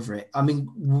crop over it. I mean,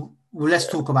 well, let's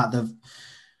talk about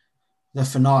the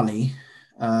finale.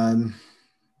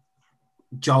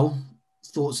 Joel,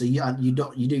 thoughts? You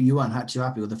weren't too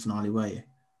happy with the finale, were you?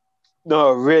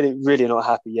 No, really, really not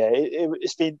happy. Yeah, it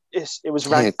was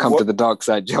ranked. Come to the dark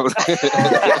side, Joel.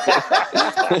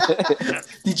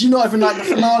 Did you not even like the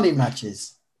finale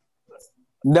Matches?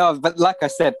 No, but like I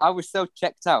said, I was so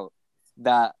checked out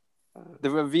that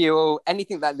the reveal,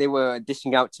 anything that they were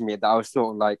dishing out to me, that I was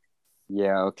sort of like,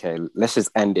 Yeah, okay. Let's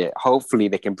just end it. Hopefully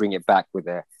they can bring it back with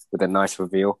a nice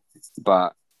reveal.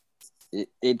 But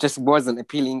it just wasn't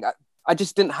appealing. I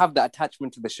just didn't have that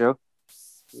attachment to the show.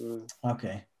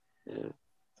 Okay. Yeah.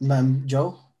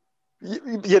 Joe?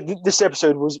 Yeah, this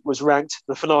episode was ranked.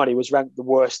 The finale was ranked the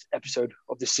worst episode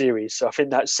of the series. So I think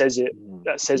that says it.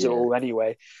 That says it all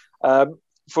anyway.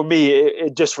 For me,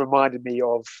 it just reminded me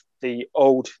of the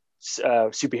old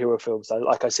superhero films.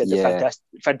 Like I said, the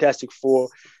Fantastic Four,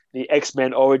 the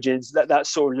X-Men Origins, that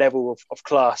sort of level of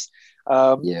class.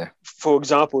 For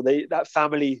example, that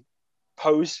family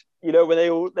pose, you know, when they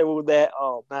were all there.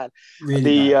 Oh man,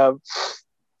 really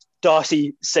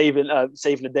Darcy saving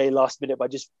the day last minute by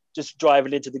just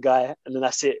driving into the guy, and then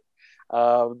that's it.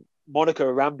 Monica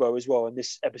Rambeau as well in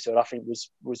this episode, I think was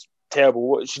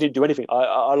terrible. She didn't do anything.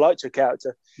 I liked her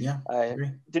character. Yeah,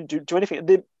 didn't do anything.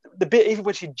 The bit even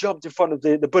when she jumped in front of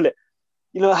the bullet,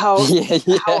 you know how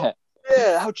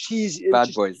how cheesy.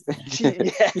 Bad Boys.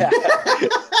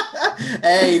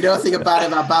 Hey, nothing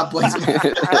about Bad Boys.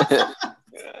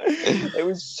 It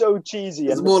was so cheesy.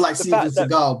 It's more like Steven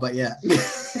Seagal, but yeah.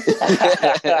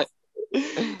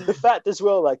 The fact as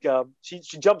well, like she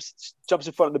jumps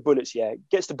in front of the bullets,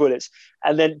 gets the bullets,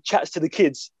 and then chats to the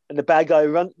kids, and the bad guy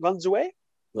runs away.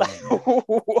 Like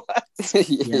what?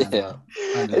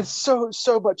 It's so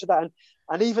much of that,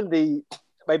 and even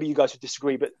maybe you guys would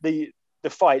disagree, but the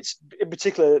fights, in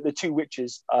particular, the two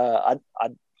witches,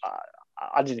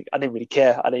 I didn't really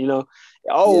care.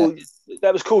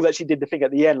 That was cool that she did the thing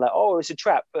at the end, like, oh, it's a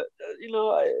trap, but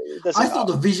I thought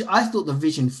the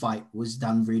Vision fight was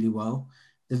done really well.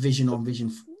 The Vision on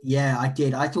Vision, I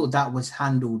did. I thought that was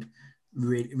handled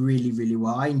really, really, really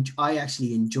well. I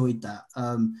actually enjoyed that,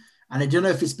 and I don't know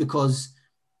if it's because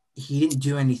he didn't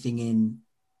do anything in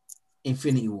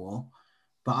Infinity War,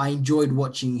 but I enjoyed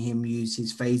watching him use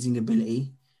his phasing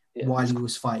ability while he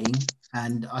was fighting.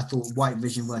 And I thought White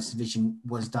Vision versus Vision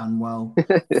was done well.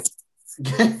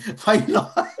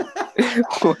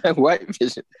 White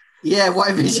Vision. Yeah,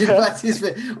 White Vision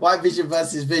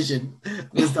versus Vision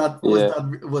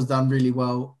was done really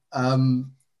well.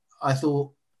 I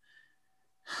thought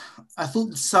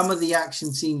some of the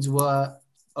action scenes were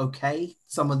okay.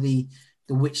 Some of the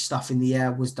witch stuff in the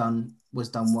air was done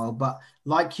well. But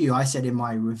like you, I said in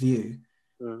my review,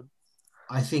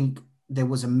 I think there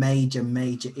was a major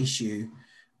issue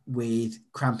with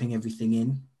cramping everything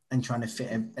in and trying to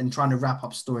fit and trying to wrap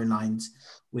up storylines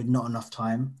with not enough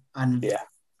time. And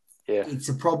it's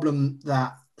a problem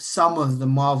that some of the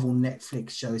Marvel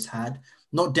Netflix shows had,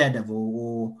 not Daredevil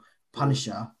or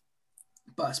Punisher,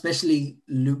 but especially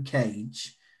Luke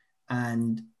Cage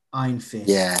and Iron Fist.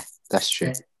 Yeah, that's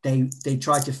true. They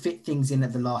tried to fit things in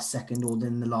at the last second or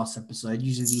then the last episode.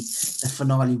 Usually the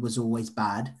finale was always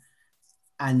bad.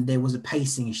 And there was a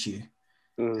pacing issue.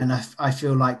 And I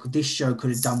feel like this show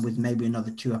could have done with maybe another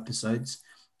 2 episodes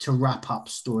to wrap up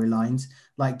storylines.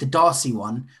 Like the Darcy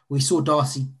one, we saw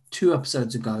Darcy 2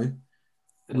 episodes ago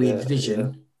with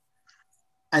Vision.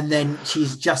 And then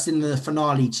she's just in the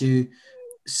finale to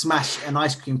smash an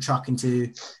ice cream truck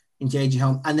into Agent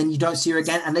Helm. And then you don't see her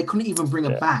again. And they couldn't even bring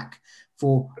her back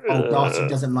for, Darcy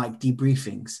doesn't like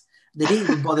debriefings. They didn't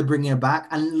even bother bringing her back.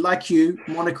 And like you,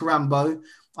 Monica Rambeau,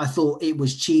 I thought it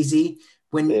was cheesy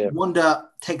when Wanda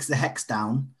takes the hex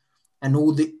down and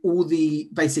all the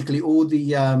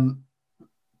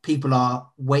people are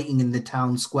waiting in the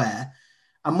town square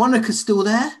and Monica's still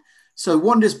there. So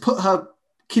Wanda's put her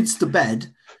kids to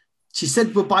bed. She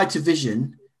said goodbye to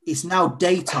Vision. It's now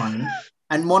daytime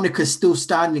and Monica's still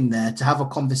standing there to have a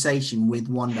conversation with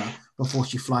Wanda before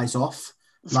she flies off.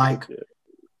 Like,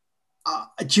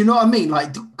 do you know what I mean?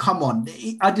 Like, come on.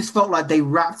 I just felt like they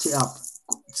wrapped it up.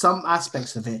 Some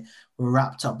aspects of it were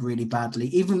wrapped up really badly.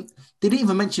 They didn't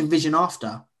even mention Vision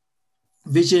after.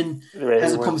 Vision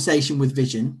has a conversation with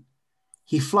Vision.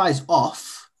 He flies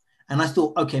off, and I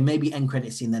thought, okay, maybe end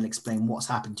credit scene, they'll explain what's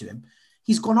happened to him.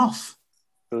 He's gone off.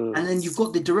 And then you've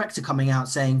got the director coming out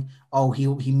saying, oh,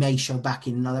 he may show back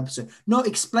in another episode. No,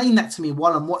 explain that to me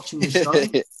while I'm watching the show. Do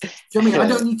you know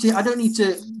what I mean? I don't need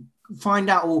to find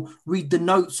out or read the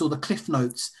notes or the cliff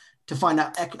notes to find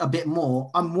out a bit more.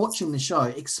 I'm watching the show.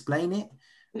 Explain it.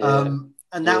 And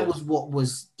that was what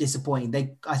was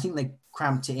disappointing. I think they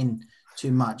cramped it in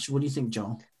too much. What do you think,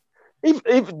 John?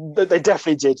 Even they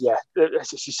definitely did,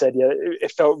 as you said,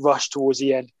 it felt rushed towards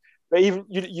the end. But even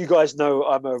you guys know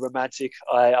I'm a romantic.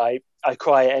 I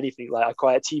cry at anything. Like I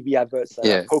cry at TV adverts.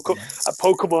 Like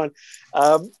Pokemon.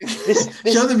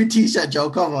 Show them your T-shirt, Joe.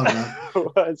 Come on, man. But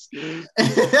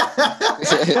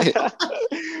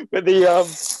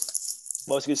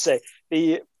what was I going to say?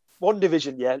 The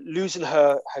WandaVision, losing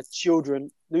her children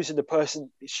losing the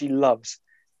person she loves,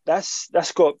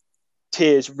 that's got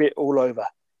tears writ all over.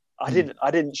 I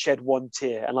didn't shed one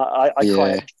tear, and I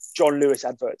cry at John Lewis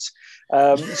adverts.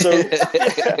 So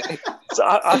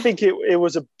I think it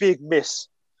was a big miss.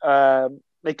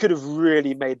 They could have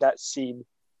really made that scene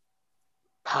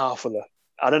powerfuler.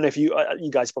 I don't know if you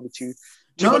guys probably too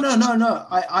No.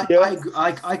 Yeah.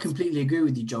 I completely agree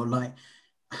with you, Joel. Like,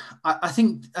 I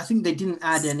think they didn't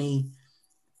add any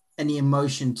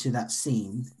emotion to that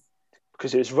scene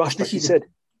because it was rushed, like you said.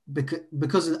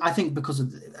 Because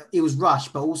it was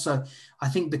rushed, but also I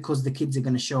think because the kids are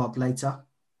going to show up later.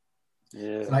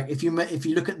 Yeah. Like if you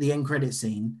look at the end credit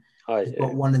scene, you've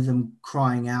got one of them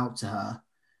crying out to her,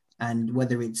 and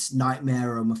whether it's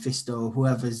Nightmare or Mephisto or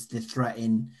whoever's the threat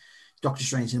in Doctor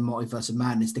Strange in the Multiverse of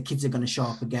Madness, the kids are going to show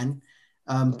up again.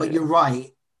 But you're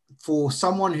right. For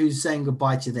someone who's saying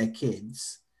goodbye to their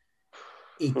kids,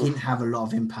 it didn't have a lot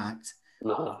of impact.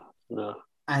 No.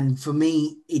 And for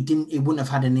me, it wouldn't have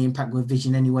had any impact with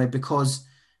Vision anyway, because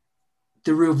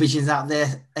the real Vision's out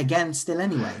there again still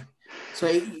anyway.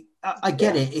 So I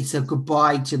get it. It's a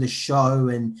goodbye to the show,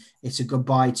 and it's a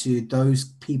goodbye to those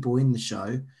people in the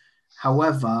show.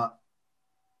 However,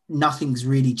 nothing's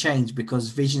really changed because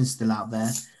Vision's still out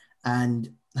there,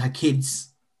 and her kids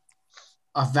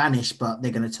are vanished, but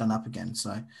they're going to turn up again.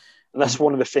 So and that's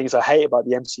one of the things I hate about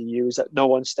the MCU is that no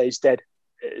one stays dead.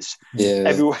 It's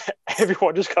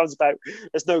everyone just comes back.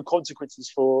 There's no consequences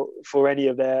for any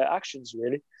of their actions,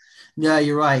 really. Yeah,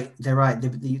 you're right. They're right.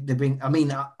 They're being. I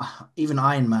mean, even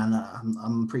Iron Man.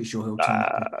 I'm pretty sure he'll turn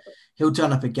up. He'll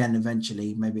turn up again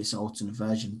eventually. Maybe it's an alternate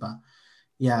version, but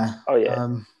yeah. Oh yeah.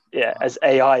 As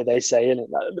AI, they say, isn't it?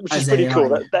 Which is pretty cool.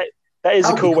 That is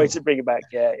a cool way to bring it back.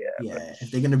 Yeah. If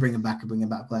they're gonna bring it back, bring it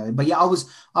back. But yeah, I was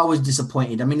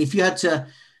disappointed. I mean, if you had to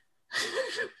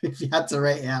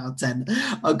rate it out of 10,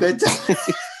 I'll go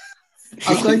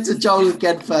to Joel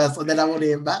again first, and then I want to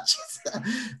hear matches.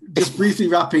 Just briefly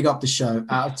wrapping up the show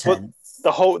out of 10.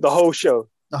 The whole show.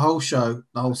 The whole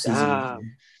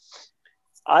season.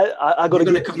 I got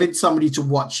to convince somebody to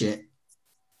watch it.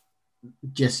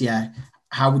 Just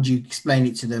how would you explain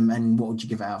it to them, and what would you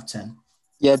give it out of 10?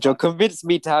 Yeah, Joe, convince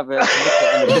me to have a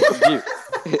review.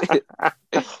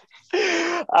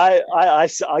 I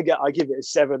give it a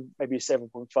 7, maybe a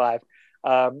 7.5,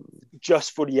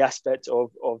 just for the aspect of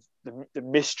the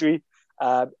mystery.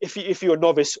 If you're a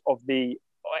novice of the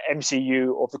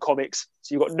MCU, of the comics,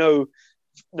 so you've got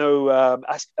no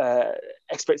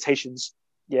expectations,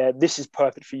 this is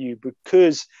perfect for you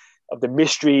because of the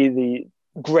mystery, the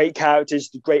great characters,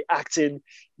 the great acting,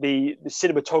 the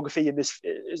cinematography in this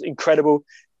is incredible.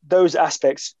 Those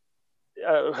aspects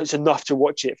is enough to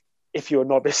watch it if you're a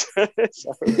novice. It's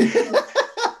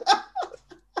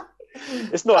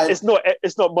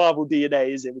not Marvel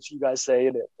DNA, is it? Which you guys say,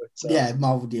 isn't it? But,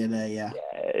 Marvel DNA. Yeah,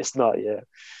 it's not. Yeah.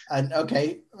 And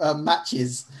okay,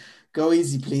 matches. Go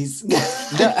easy, please.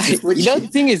 The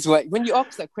thing is, when you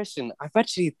ask that question, I'm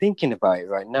actually thinking about it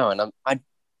right now, and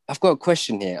I've got a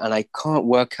question here, and I can't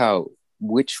work out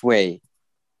which way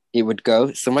it would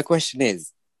go. So my question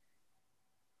is,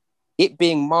 it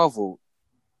being Marvel,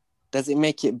 does it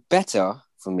make it better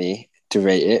for me to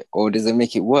rate it, or does it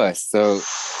make it worse? So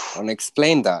I'll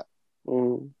explain that.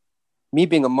 Me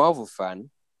being a Marvel fan,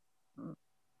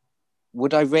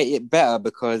 would I rate it better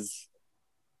because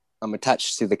I'm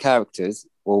attached to the characters,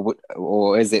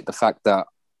 or is it the fact that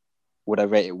would I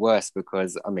rate it worse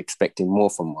because I'm expecting more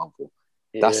from Marvel?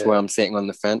 Yeah. That's where I'm sitting on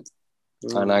the fence,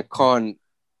 and I can't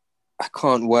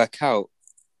work out.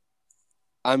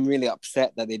 I'm really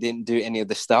upset that they didn't do any of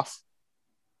the stuff,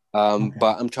 but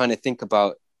I'm trying to think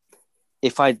about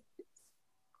if I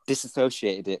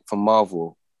disassociated it from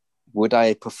Marvel, would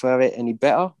I prefer it any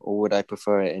better or would I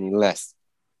prefer it any less?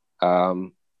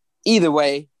 Either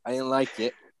way, I didn't like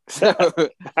it. So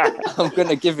I'm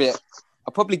gonna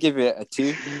I'll probably give it a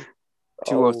 2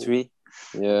 or 3.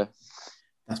 Yeah.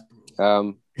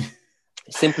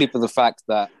 Simply for the fact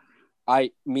that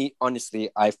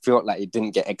honestly, I felt like it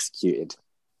didn't get executed.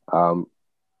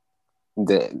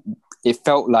 It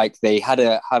felt like they had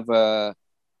have a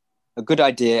good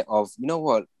idea of,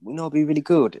 it'd be really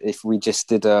good if we just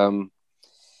did different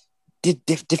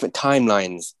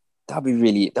timelines. That'd be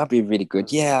really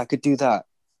good. Yeah, I could do that.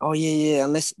 Oh yeah,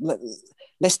 and let's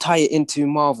tie it into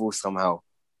Marvel somehow.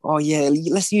 Oh yeah,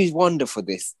 let's use Wanda for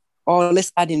this. Oh,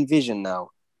 let's add in Vision now.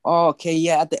 Oh, okay,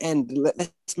 yeah, at the end,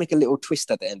 let's make a little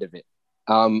twist at the end of it.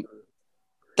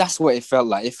 That's what it felt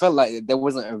like. It felt like there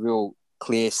wasn't a real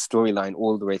clear storyline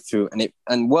all the way through,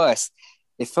 and worse,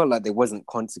 it felt like there wasn't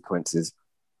consequences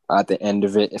at the end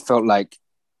of it. It felt like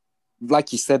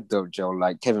you said though, Joe,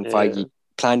 like Kevin Feige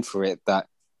planned for it, that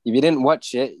if you didn't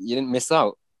watch it, you didn't miss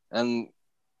out. And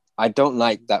I don't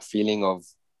like that feeling of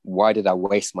why did I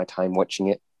waste my time watching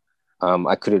it?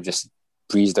 I could have just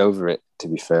breezed over it, to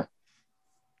be fair.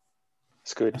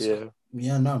 It's good, yeah.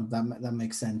 Yeah, no, that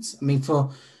makes sense. I mean,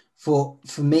 for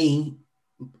me,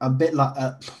 a bit like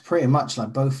pretty much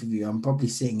like both of you, I'm probably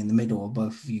sitting in the middle of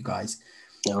both of you guys.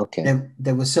 Okay.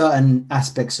 There were certain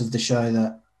aspects of the show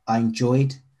that I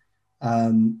enjoyed.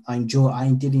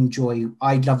 I did enjoy.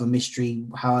 I love a mystery,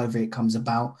 however it comes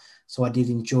about. So I did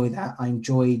enjoy that. I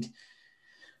enjoyed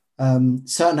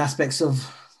certain aspects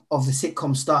of the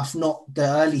sitcom stuff, not the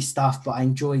early stuff, but I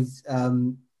enjoyed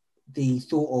the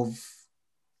thought of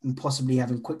possibly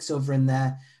having Quicksilver in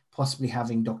there, possibly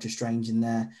having Doctor Strange in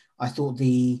there. I thought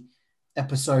the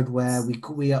episode where we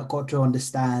got to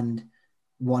understand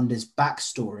Wanda's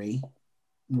backstory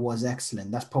was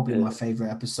excellent. That's probably my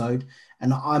favorite episode.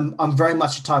 And I'm very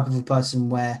much a type of a person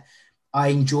where I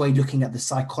enjoy looking at the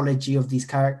psychology of these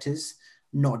characters,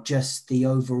 not just the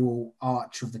overall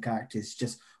arch of the characters,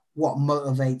 just what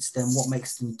motivates them, what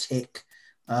makes them tick.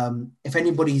 If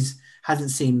anybody's hasn't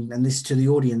seen, and this is to the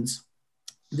audience,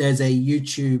 there's a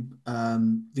YouTube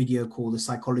video called The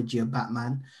Psychology of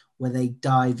Batman, where they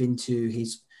dive into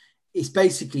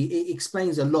it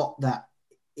explains a lot that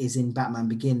is in Batman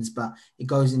Begins, but it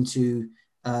goes into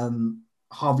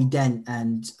Harvey Dent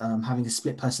and having a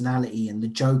split personality and the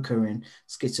Joker and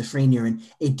schizophrenia, and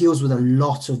it deals with a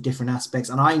lot of different aspects.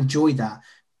 And I enjoy that,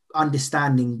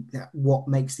 understanding what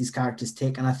makes these characters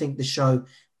tick. And I think the show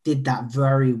did that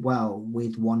very well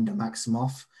with Wanda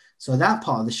Maximoff. So that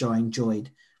part of the show I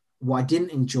enjoyed. What I didn't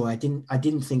enjoy, I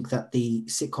didn't think that the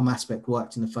sitcom aspect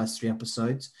worked in the first 3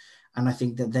 episodes. And I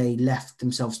think that they left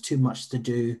themselves too much to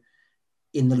do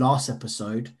in the last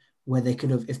episode, where they could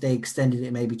have, if they extended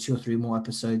it maybe 2 or 3 more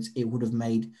episodes, it would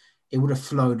have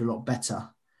flowed a lot better.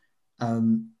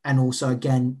 And also,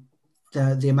 again,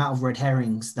 the amount of red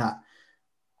herrings that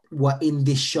were in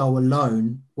this show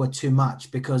alone were too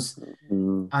much, because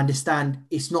I understand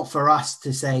it's not for us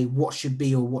to say what should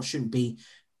be or what shouldn't be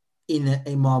in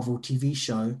a Marvel TV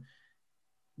show,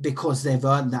 because they've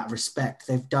earned that respect.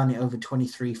 They've done it over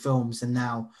 23 films, and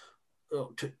now,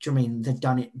 they've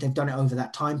done it over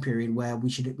that time period where we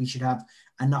should have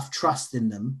enough trust in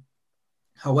them.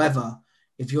 However,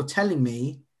 if you're telling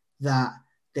me that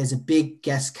there's a big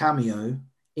guest cameo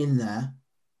in there,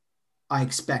 I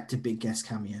expect a big guest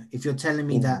cameo. If you're telling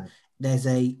me that there's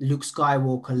a Luke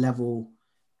Skywalker level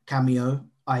cameo,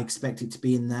 I expect it to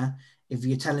be in there. If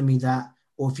you're telling me that,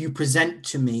 or if you present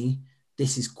to me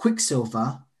this is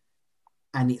Quicksilver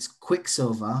and it's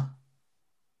Quicksilver,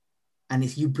 and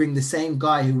if you bring the same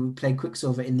guy who played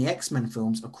Quicksilver in the X-Men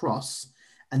films across,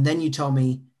 and then you tell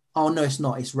me, oh no, it's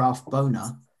not, it's Ralph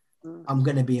Boner, I'm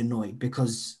going to be annoyed,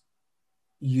 because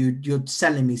you're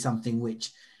selling me something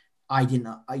which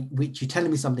which you're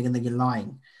telling me something and then you're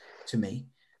lying to me.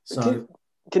 So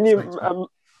can you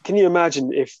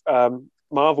imagine if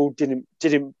Marvel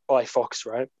didn't buy Fox,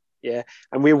 right? Yeah,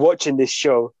 and we're watching this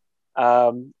show,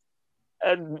 and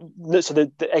so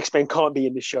the X-Men can't be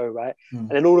in the show, right? And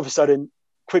then all of a sudden,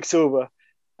 Quicksilver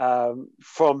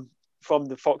from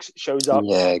the Fox shows up.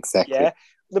 Yeah, exactly. Yeah,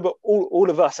 no, but all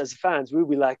of us as fans, we'll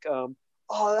be like, oh,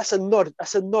 that's a nod.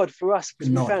 That's a nod for us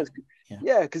fans.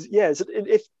 Yeah,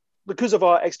 because of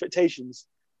our expectations,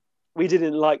 we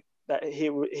didn't like that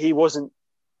he wasn't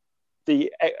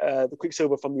the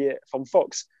Quicksilver from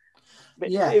Fox. But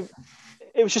yeah.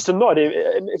 It was just a nod.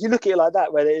 If you look at it like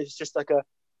that, where it's just like a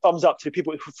thumbs up to the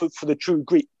people for the true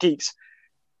geeks.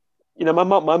 You know, my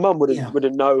mum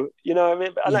wouldn't know. You know what I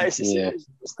mean? But I know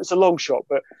it's a long shot,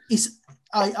 but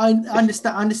I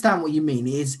understand what you mean.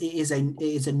 It is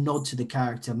a nod to the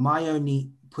character. My only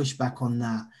pushback on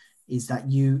that is that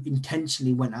you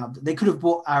intentionally went out. They could have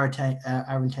brought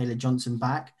Aaron Taylor Johnson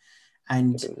back,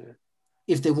 and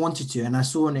if they wanted to. And I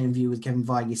saw an interview with Kevin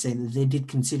Feige saying that they did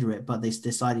consider it, but they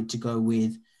decided to go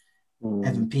with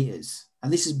Evan Peters.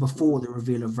 And this is before the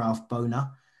reveal of Ralph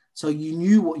Boner. So you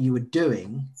knew what you were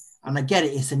doing. And I get it,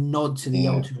 it's a nod to the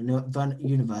alternate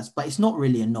universe, but it's not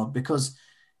really a nod, because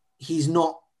he's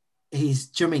not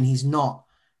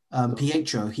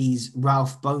Pietro, he's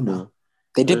Ralph Boner.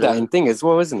 They did that in thing as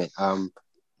well, isn't it?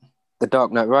 The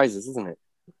Dark Knight Rises, isn't it?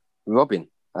 Robin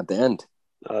at the end.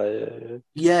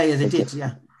 Yeah, they did.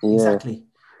 Yeah, exactly.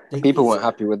 People weren't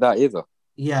happy with that either.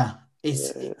 Yeah,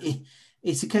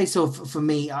 it's a case of, for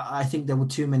me, I think there were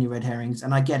too many red herrings,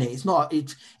 and I get it. It's not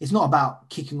about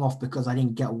kicking off because I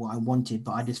didn't get what I wanted,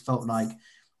 but I just felt like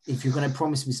if you're going to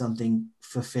promise me something,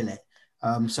 fulfill it.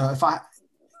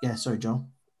 Sorry, John.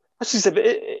 Is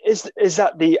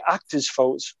that the actor's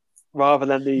fault rather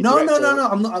than the No, director. no.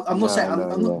 I'm not. I'm not saying. No,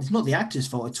 I'm not. It's not the actor's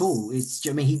fault at all. It's.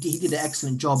 I mean, he did an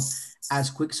excellent job as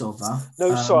Quicksilver.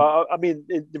 No, sorry. I mean,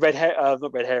 the red hair,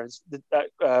 not red herrings.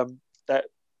 That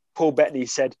Paul Bettany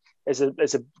said there's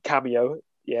a cameo,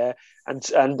 yeah, and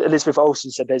Elizabeth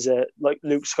Olsen said there's a like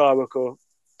Luke Skywalker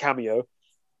cameo.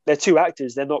 They're two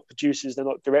actors. They're not producers. They're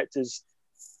not directors.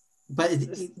 But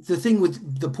the thing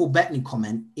with the Paul Bettany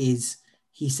comment is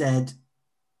he said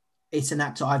it's an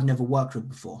actor I've never worked with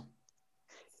before.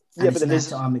 And it's an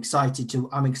actor I'm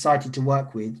excited to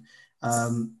work with.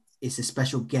 It's a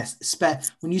special guest.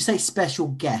 When you say special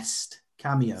guest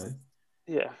cameo,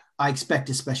 yeah, I expect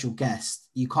a special guest.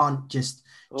 You can't just.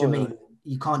 Do you mean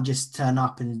you can't just turn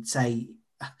up and say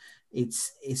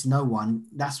it's no one.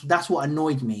 That's what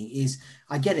annoyed me. Is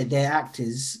I get it, they're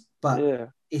actors,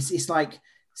 but it's like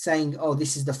saying, oh,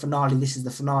 this is the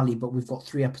finale, but we've got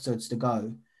 3 episodes to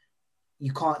go.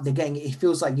 You can't. They're getting. It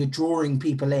feels like you're drawing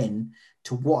people in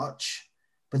to watch,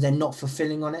 but they're not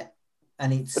fulfilling on it,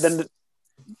 and it's. But then,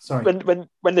 sorry.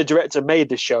 When the director made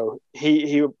the show,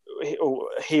 he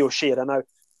or she, I don't know,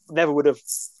 never would have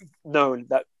known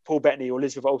that Paul Bettany or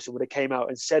Elizabeth Olsen would have came out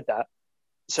and said that.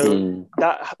 So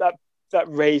that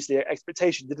raised the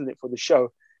expectation, didn't it, for the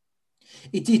show?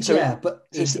 It did, so but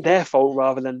it's their fault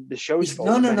rather than the show's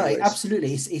fault. No,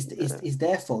 absolutely, it's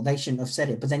their fault. They shouldn't have said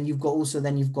it. But then you've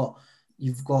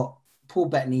got Paul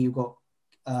Bettany, you've got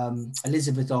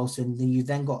Elizabeth Olsen, then you've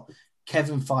got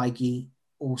Kevin Feige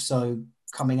also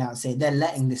coming out and saying they're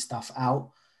letting this stuff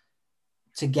out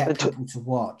to get people to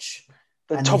watch.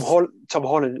 But Tom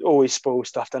Holland always spoils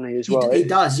stuff, doesn't he? As well, he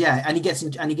does, yeah, and he gets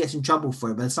in trouble for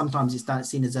it. But sometimes it's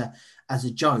seen as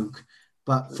a joke.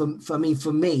 But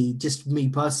for me, just me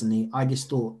personally, I just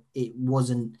thought it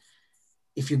wasn't.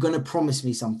 If you're going to promise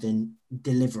me something,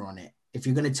 deliver on it. If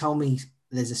you're going to tell me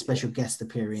there's a special guest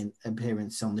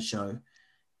appearance on the show,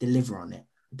 deliver on it,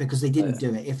 because they didn't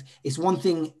do it. If it's one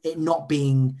thing, there's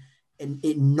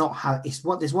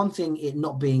one thing it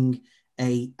not being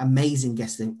a amazing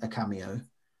guest, a cameo.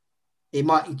 It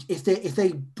might if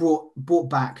they brought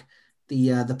back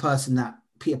the person that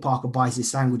Peter Parker buys his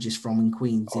sandwiches from in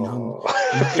Queens in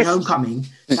Homecoming.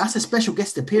 That's a special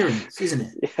guest appearance, isn't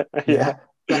it? Yeah.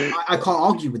 I can't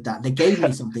argue with that. They gave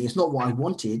me something. It's not what I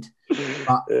wanted,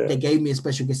 but they gave me a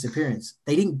special guest appearance.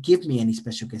 They didn't give me any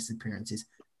special guest appearances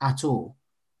at all.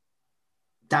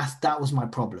 That was my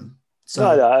problem.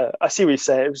 So no, I see what you're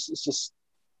saying. It's just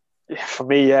for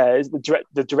me,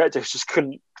 the director just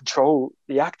couldn't control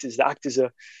the actors. The actors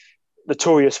are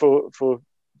notorious for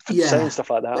saying stuff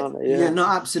like that, aren't they? Yeah, no,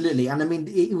 absolutely. And I mean,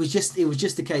 it was just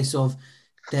a case of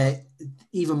that.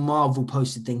 Even Marvel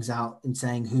posted things out and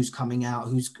saying who's coming out,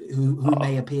 who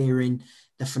may appear in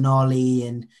the finale,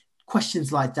 and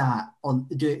questions like that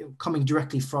coming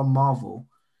directly from Marvel.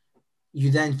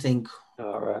 You then think,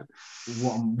 all right,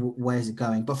 where's it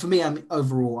going? But for me,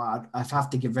 overall, I have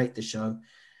to rate the show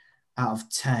out of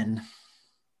 10.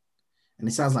 And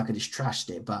it sounds like I just trashed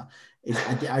it, but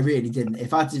I really didn't.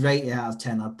 If I had to rate it out of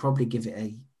 10, I'd probably give it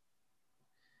a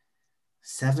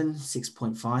 7,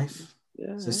 6.5.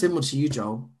 Yeah. So similar to you,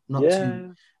 Joel,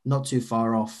 not too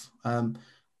far off.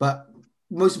 But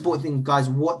most important thing, guys,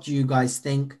 what do you guys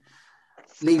think?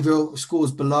 Leave your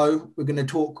scores below. We're going to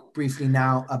talk briefly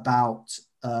now about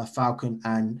Falcon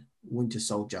and Winter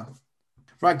Soldier.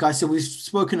 Right, guys, so we've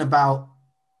spoken about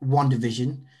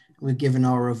WandaVision. We've given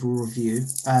our overall review.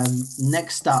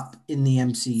 Next up in the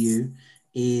MCU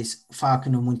is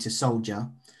Falcon and Winter Soldier.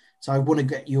 So I want to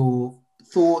get your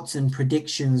thoughts and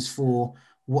predictions for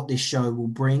what this show will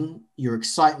bring, your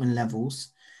excitement levels,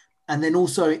 and then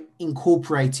also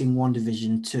incorporating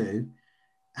WandaVision too.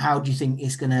 How do you think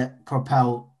it's going to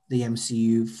propel the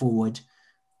MCU forward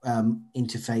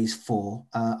into phase 4?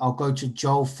 I'll go to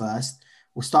Joel first.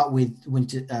 We'll start with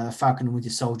Falcon and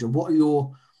Winter Soldier. What are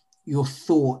your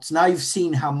thoughts? Now you've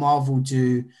seen how Marvel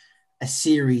do a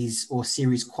series or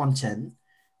series content.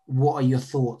 What are your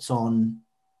thoughts on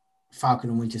Falcon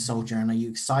and Winter Soldier, and are you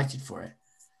excited for it?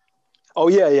 Oh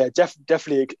yeah,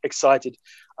 definitely excited.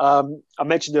 I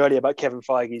mentioned earlier about Kevin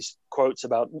Feige's quotes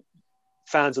about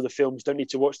fans of the films don't need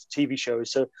to watch the TV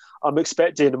shows, so I'm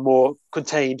expecting a more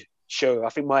contained show. I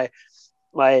think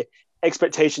my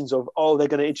expectations of they're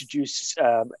going to introduce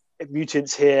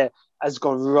mutants here has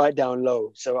gone right down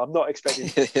low. So I'm not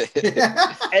expecting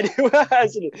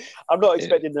I'm not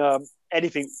expecting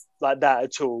anything like that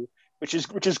at all, which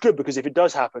is good, because if it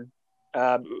does happen,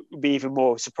 we'll be even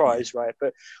more surprised, right?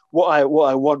 But what I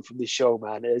want from this show,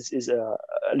 man, is a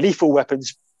Lethal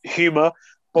Weapons humor,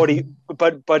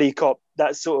 buddy cop.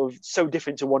 That's sort of so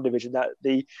different to WandaVision, that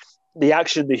the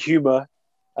action, the humor,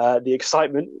 the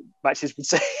excitement, Maxis would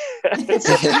say,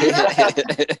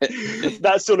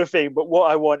 That sort of thing. But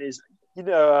what I want is,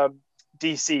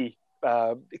 DC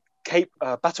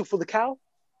Battle for the Cow.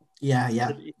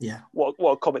 Yeah. What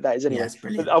a comic that is, anyway. Yeah, it's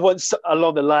brilliant. But I want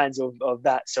along the lines of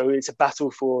that. So it's a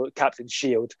battle for Captain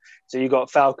Shield. So you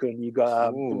got Falcon, you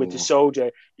got the Winter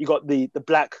Soldier, you got the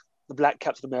black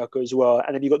Captain America as well,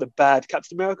 and then you got the bad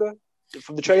Captain America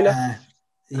from the trailer.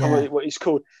 What he's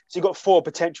called. So you got 4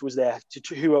 potentials there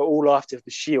who are all after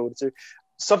the Shield. So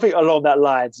something along that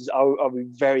lines, I'll be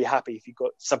very happy if you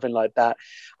got something like that.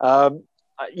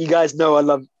 You guys know I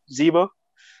love Zemo.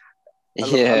 Why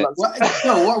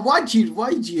do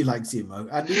you like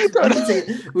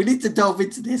Zemo? We need to delve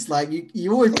into this. Like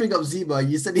you always bring up Zemo.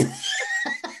 You said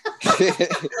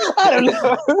I don't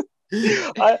know.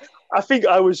 I think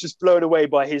I was just blown away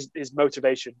by his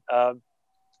motivation.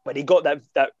 When he got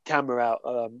that camera out,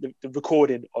 the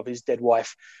recording of his dead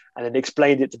wife, and then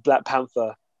explained it to Black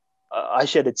Panther, I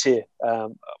shed a tear.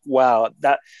 Wow,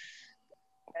 that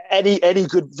any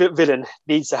good villain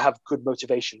needs to have good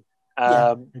motivation.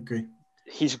 Agree.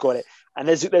 He's got it. And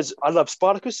there's I love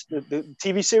Spartacus, the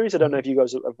TV series. I don't know if you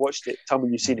guys have watched it. Tell me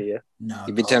you've seen it, yeah? No.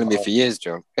 You've been telling me for years,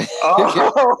 John.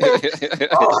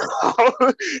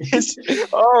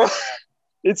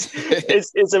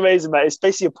 It's amazing, man. It's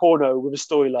basically a porno with a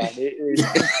storyline. It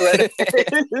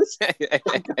is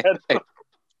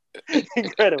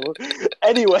incredible.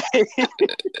 Anyway.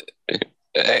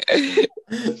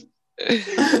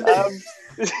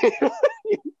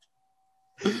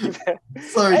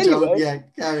 Sorry, anyway, John. Yeah,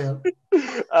 carry on.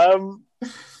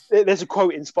 There's a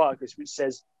quote in Spartacus which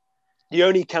says, "The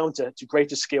only counter to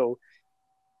greater skill."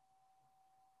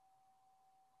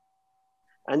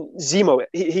 And Zemo,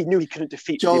 he knew he couldn't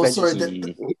defeat Joel, the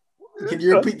Avengers. Sorry, can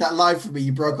you repeat that line for me?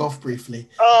 You broke off briefly.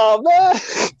 Oh, man.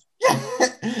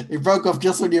 You broke off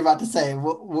just when you were about to say it.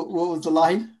 What was the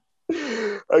line?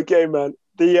 Okay, man.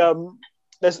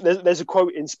 There's a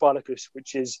quote in Spartacus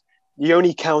which is, "The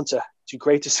only counter to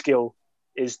greater skill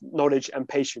is knowledge and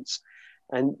patience."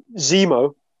 And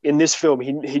Zemo, in this film,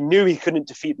 he knew he couldn't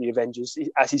defeat the Avengers.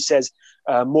 As he says,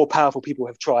 more powerful people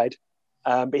have tried.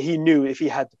 But he knew if he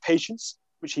had the patience,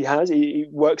 which he has, he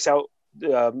works out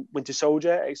Winter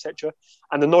Soldier, etc.,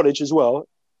 and the knowledge as well,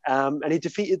 and he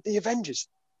defeated the Avengers.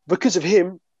 Because of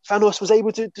him, Thanos was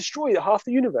able to destroy half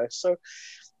the universe. So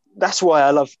that's why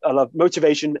I love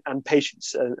motivation and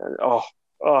patience.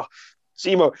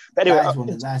 Zemo. But anyway,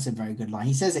 that's a very good line.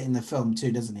 He says it in the film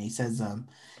too, doesn't he? He says,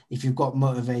 if you've got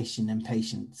motivation and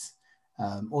patience,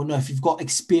 if you've got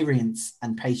experience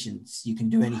and patience, you can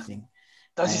do anything.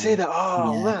 Does he say that?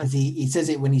 Oh, man. Because he says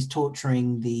it when he's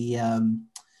torturing the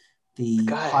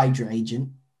Hydra agent,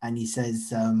 and he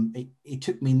says, it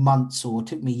took me months or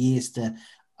took me years to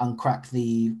uncrack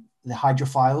the Hydra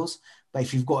files, but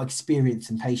if you've got experience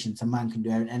and patience, a man can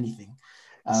do anything.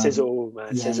 Says it all,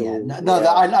 man. Says it all.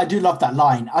 I do love that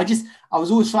line. I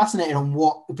was always fascinated on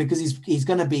because he's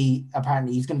going to be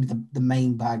the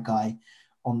main bad guy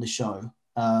on the show.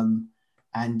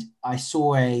 And I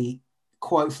saw a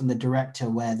quote from the director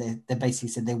where they basically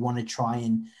said they want to try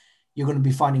and you're going to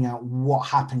be finding out what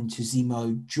happened to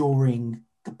Zemo during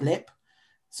the blip.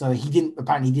 So he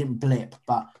didn't blip,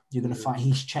 but you're going to find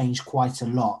he's changed quite a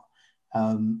lot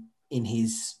in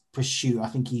his pursuit. I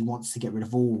think he wants to get rid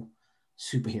of all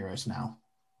superheroes now.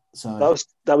 So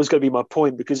that was going to be my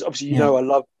point, because obviously I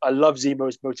love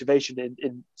Zemo's motivation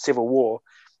in Civil War.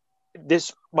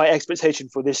 My expectation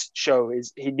for this show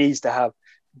is he needs to have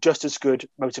just as good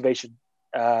motivation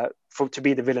to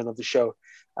be the villain of the show.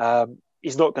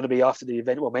 He's not going to be after the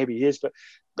event. Well, maybe he is, but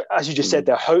as you just said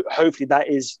there, hopefully that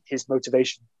is his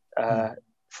motivation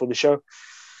for the show.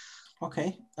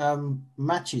 Okay.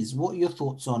 Matches. What are your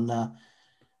thoughts on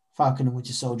Falcon and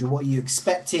Winter Soldier? What are you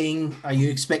expecting? Are you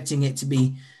expecting it to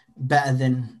be better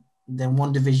than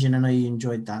WandaVision? I know you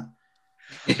enjoyed that.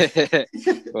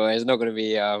 Well, it's not going to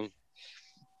be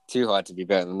too hard to be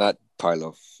better than that pile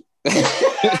of.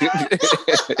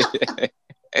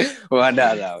 Well,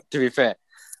 no. To be fair,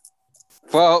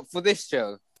 for this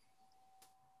show,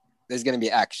 there's going to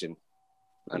be action,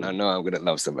 and I know I'm going to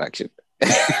love some action.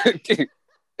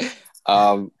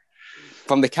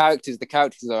 From the characters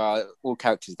are all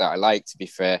characters that I like. To be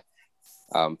fair,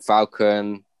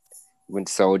 Falcon,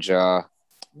 Winter Soldier,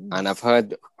 and I've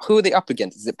heard who are they up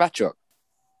against? Is it Batroc?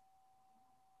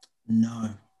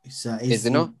 No, is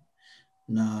it not?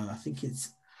 No, I think it's.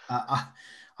 I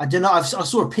don't know. I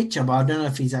saw a picture, but I don't know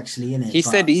if he's actually in it. He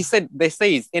said they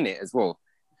say he's in it as well.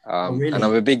 Really? And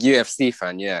I'm a big UFC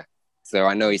fan, yeah. So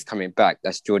I know he's coming back.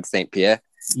 That's George St. Pierre.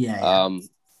 Yeah.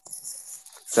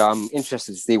 So I'm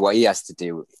interested to see what he has to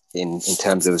do in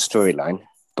terms of the storyline.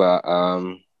 But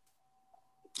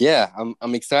Yeah,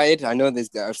 I'm excited. I know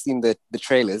I've seen the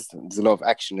trailers. There's a lot of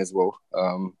action as well.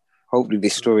 Hopefully the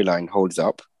storyline holds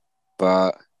up,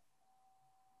 but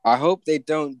I hope they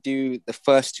don't do the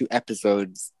first 2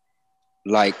 episodes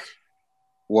like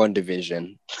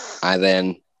WandaVision, and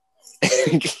then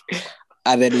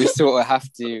and then we sort of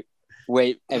have to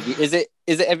wait is it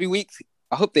every week?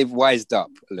 I hope they've wised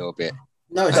up a little bit.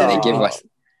 No, it's and every they give week.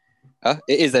 us.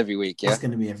 It is every week, yeah. It's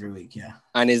going to be every week, yeah.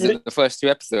 And is it the first 2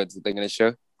 episodes that they're going to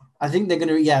show? I think they're going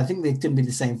to. Yeah, I think they're going to be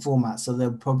the same format, so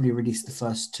they'll probably release the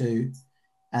first 2,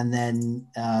 and then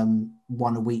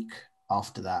 1 a week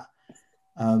after that.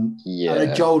 Yeah, I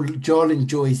know Joel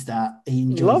enjoys that. He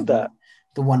enjoys Love that.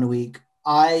 The 1 a week.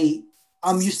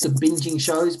 I'm used to binging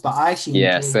shows, but I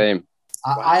actually same.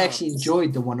 I actually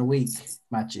enjoyed the 1 a week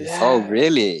matches. Yeah. Oh,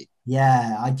 really?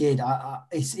 Yeah, I did.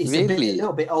 It's Really? a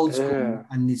little bit old school, Yeah.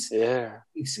 and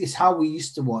it's how we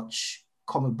used to watch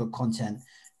comic book content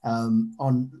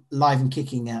on Live and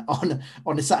Kicking on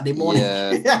a Saturday morning.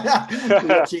 And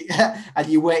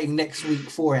you're waiting next week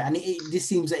for it, and this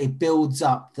seems that it builds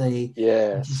up the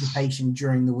anticipation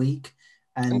during the week.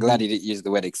 And I'm glad you didn't use the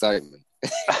word excitement.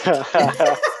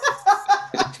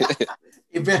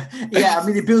 Yeah, I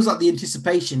mean, it builds up the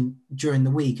anticipation during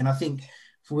the week, and I think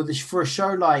for a show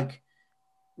like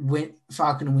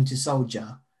Falcon and Winter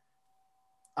Soldier,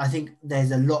 I think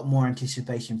there's a lot more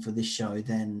anticipation for this show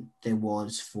than there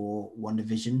was for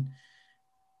WandaVision,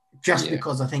 just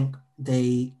because I think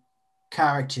the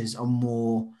characters are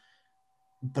more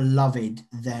beloved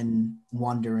than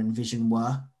Wanda and Vision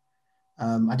were.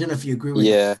 I don't know if you agree with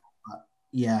that. But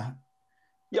yeah.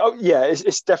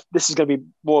 This is going to be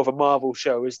more of a Marvel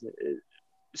show, isn't it?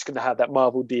 It's going to have that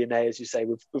Marvel DNA, as you say,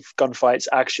 with gunfights,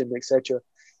 action, etc.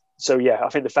 So I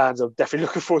think the fans are definitely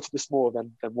looking forward to this more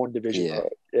than WandaVision.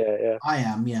 Yeah. I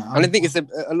am, yeah. And I think it's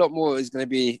a lot more is going to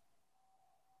be.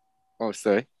 Oh,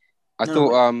 sorry. I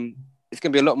thought it's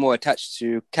going to be a lot more attached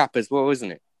to Cap as well,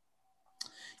 isn't it?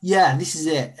 Yeah, this is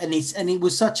it, and it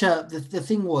was such a the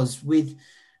thing was with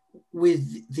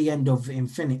the end of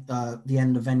the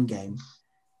end of Endgame.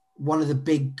 One of the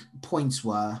big points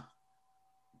were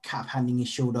Cap handing his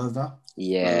shield over.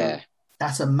 Yeah.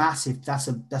 That's a massive.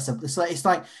 It's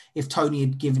like if Tony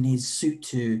had given his suit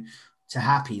to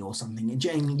Happy or something.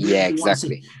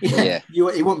 Exactly.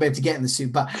 You won't be able to get in the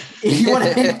suit, but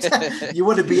if you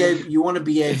want to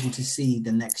be able to see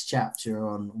the next chapter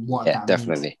on what that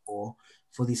definitely means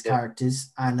for these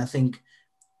characters. And I think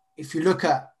if you look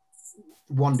at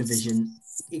WandaVision,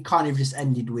 it kind of just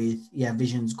ended with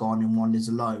Vision's gone and Wanda's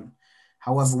alone.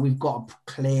 However, we've got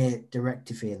a clear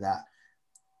directive here that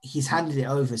he's handed it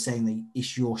over saying that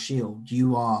it's your shield.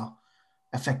 You are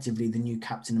effectively the new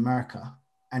Captain America.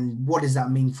 And what does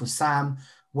that mean for Sam?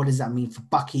 What does that mean for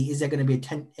Bucky? Is there going to be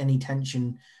any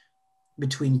tension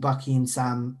between Bucky and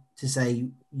Sam to say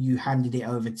you handed it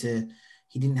over to,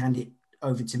 he didn't hand it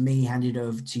over to me, he handed it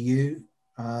over to you?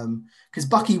 Because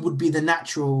Bucky would be the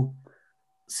natural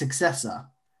successor.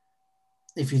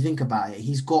 If you think about it,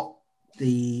 he's got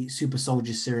the super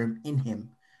soldier serum in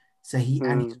him. So he's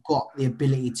got the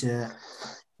ability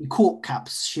he caught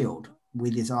Cap's shield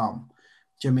with his arm.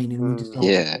 Do you know what I mean?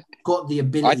 Yeah. Got the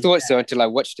ability. I thought so until I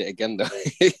watched it again, though.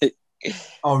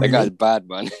 Oh, really? That guy's bad,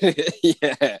 man.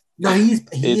 Yeah. No,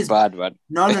 he is bad, man.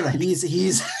 No. He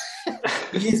is bad.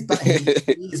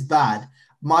 He is bad.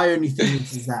 My only thing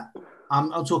is that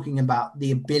I'm talking about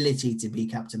the ability to be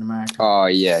Captain America. Oh,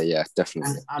 yeah,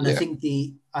 definitely. And I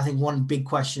think one big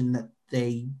question that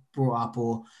they brought up,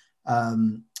 or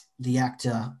the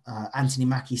actor Anthony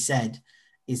Mackie said,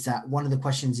 is that one of the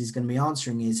questions he's going to be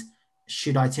answering is,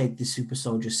 should I take the super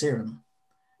soldier serum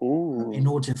in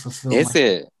order to fulfill?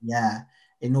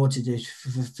 In order to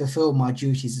fulfill my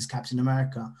duties as Captain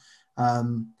America.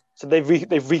 So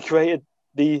they've recreated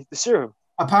the serum.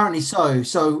 Apparently so.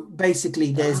 So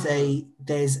basically, there's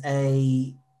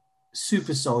a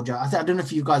super soldier. I don't know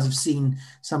if you guys have seen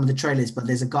some of the trailers, but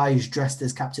there's a guy who's dressed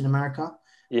as Captain America.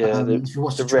 Yeah, if you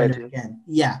watch the trailer again,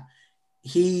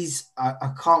 he's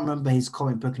I can't remember his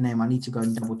comic book name. I need to go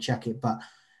and double check it, but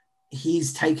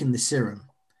he's taken the serum.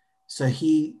 So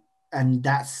and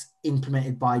that's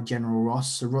implemented by General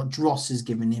Ross. So Ross has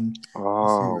given him.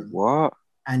 Oh, what?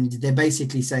 And they're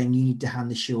basically saying you need to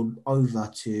hand the shield over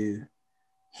to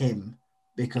him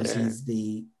because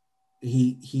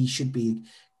he should be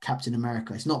Captain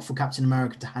America. It's not for Captain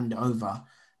America to hand it over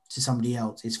to somebody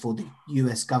else. It's for the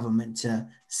US government to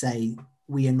say,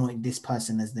 we anoint this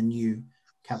person as the new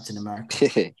Captain America.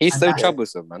 He's so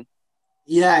troublesome, man.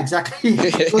 Yeah, exactly.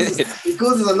 It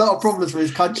causes a lot of problems for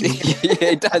his country. Yeah,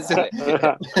 it does.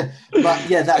 But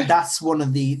yeah, that's one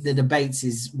of the debates,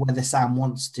 is whether Sam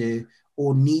wants to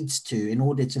or needs to, in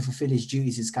order to fulfill his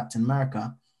duties as Captain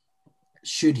America,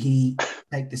 should he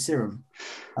take the serum.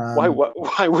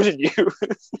 Why wouldn't you?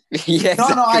 Yeah,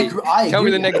 exactly. No, I agree. Tell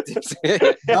me the negatives.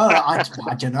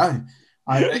 I don't know.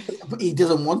 He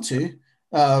doesn't want to.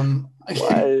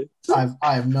 Why?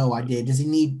 I have no idea. Does he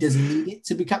need it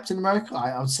to be Captain America?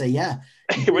 I would say yeah.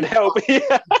 It would help. Yeah.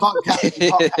 You can't catch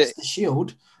the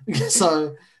shield.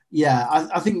 So yeah,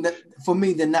 I think that for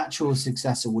me the natural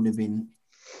successor would have been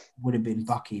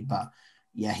Bucky, but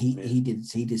yeah, he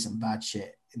did some bad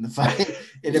shit in the fight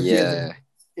in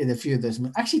a few of those.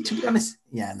 Actually, to be honest,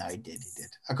 yeah, no, he did.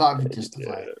 I can't even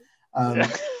justify it.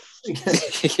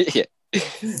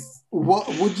 What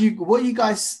are you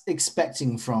guys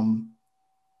expecting from?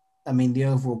 I mean, the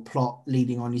overall plot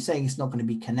leading on. You're saying it's not going to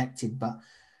be connected, but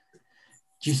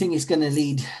do you think it's going to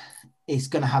lead? It's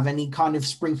going to have any kind of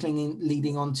sprinkling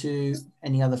leading on to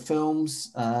any other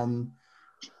films?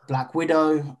 Black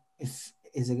Widow, if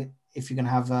you're going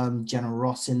to have General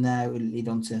Ross in there, it will lead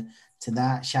on to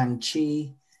that.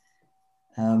 Shang-Chi.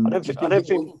 I don't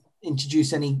think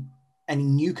introduce any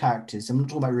new characters. I'm not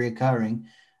talking about reoccurring.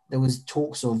 There was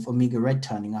talks of Omega Red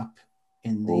turning up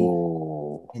in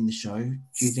the show.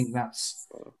 Do you think that's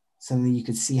something you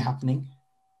could see happening?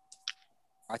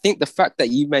 I think the fact that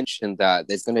you mentioned that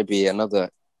there's going to be another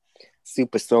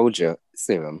super soldier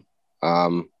serum,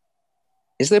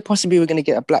 is there a possibility we're going to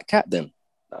get a Black Cat then?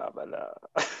 No.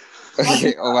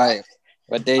 Okay, all right.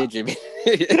 But daydreaming.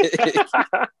 It's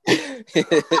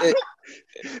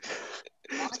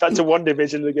back to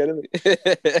WandaVision again, isn't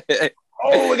it?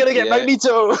 Oh, we're gonna get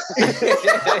Magneto.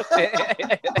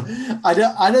 I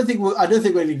don't think we're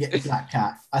gonna get Black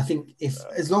Cat. I think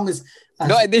as long as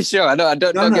not in this show. I know.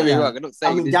 Don't get me wrong. I'm not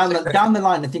saying. I mean, down the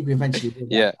line, I think we eventually will.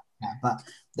 Yeah. But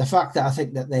the fact that I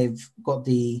think that they've got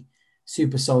the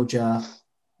super soldier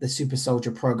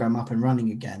program up and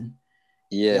running again.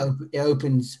 Yeah. It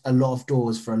opens a lot of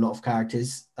doors for a lot of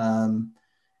characters. I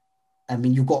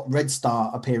mean, you've got Red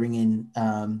Star appearing in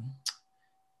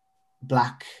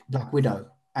Black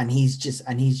Widow, and he's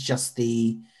the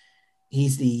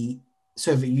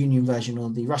Soviet Union version or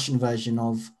the Russian version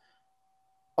of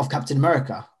Captain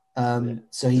America.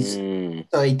 So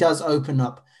he does open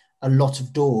up a lot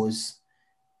of doors,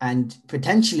 and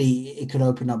potentially it could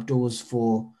open up doors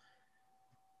for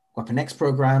Weapon X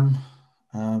program.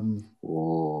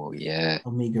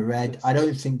 Omega Red. I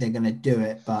don't think they're going to do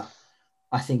it, but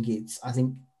I think it's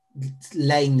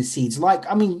laying the seeds. Like,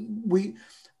 I mean, we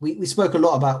spoke a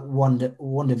lot about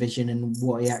WandaVision and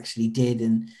what he actually did,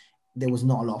 and there was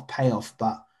not a lot of payoff.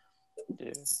 But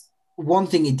one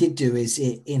thing it did do is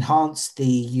it enhanced the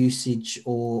usage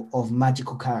of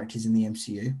magical characters in the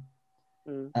MCU.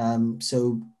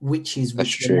 So witches,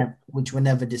 which were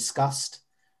never discussed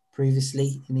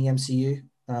previously in the MCU,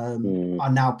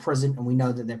 are now present, and we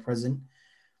know that they're present.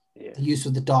 The use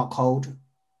of the Darkhold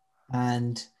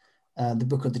and the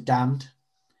Book of the Damned,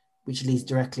 which leads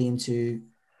directly into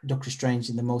Doctor Strange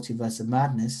in the Multiverse of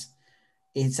Madness.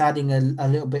 It's adding a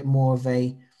little bit more of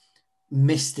a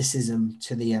mysticism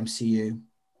to the MCU.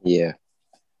 Yeah.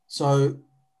 So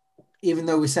even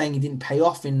though we're saying it didn't pay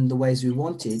off in the ways we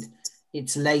wanted,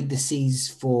 it's laid the seeds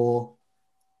for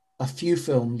a few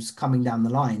films coming down the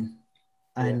line.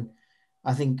 And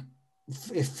I think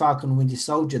if Falcon and Winter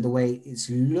Soldier, the way it's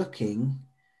looking,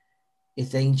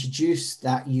 if they introduce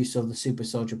that use of the super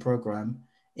soldier program,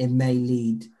 it may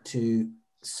lead to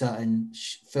certain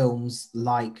films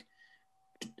like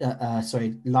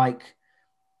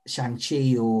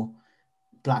Shang-Chi or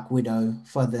Black Widow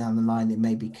further down the line. They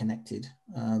may be connected.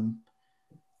 I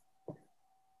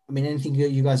mean, anything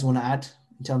you guys want to add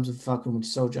in terms of Falcon and Winter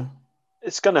Soldier?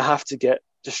 It's going to have to get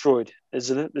destroyed,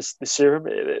 isn't it? The serum,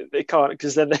 they can't,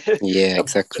 because then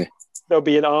exactly. There'll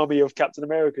be an army of Captain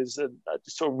Americas, and that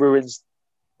just sort of ruins.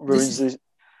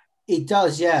 It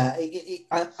does, yeah.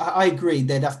 I agree.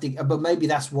 They'd have to, but maybe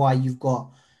that's why you've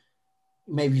got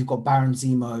Baron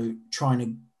Zemo trying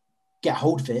to get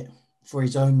hold of it for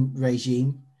his own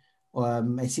regime.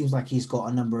 It seems like he's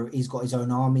got his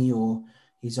own army or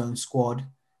his own squad,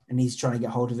 and he's trying to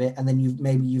get hold of it. And then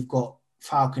you've got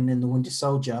Falcon and the Winter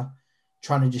Soldier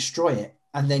trying to destroy it,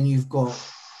 and then you've got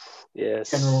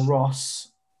General Ross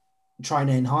trying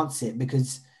to enhance it,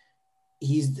 because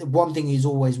he's one thing he's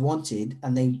always wanted,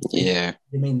 and he's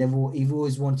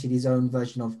always wanted his own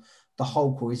version of the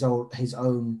Hulk, or his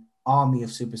own army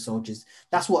of super soldiers.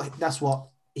 That's what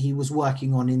he was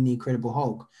working on in the Incredible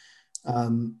Hulk.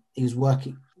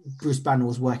 Bruce Banner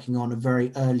was working on a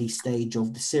very early stage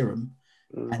of the serum.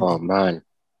 Man.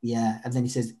 Yeah, and then he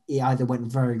says it either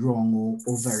went very wrong or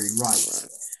very right.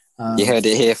 You heard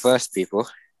it here first, people.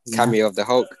 Cameo of the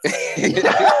Hulk.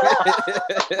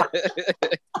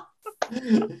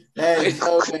 There's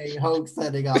no way Hulk's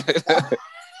setting up.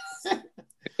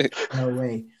 No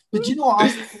way. But you know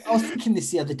what? I was thinking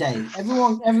this the other day.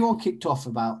 Everyone kicked off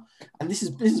about, and this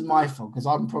is my fault because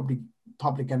I'm probably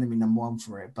public enemy number one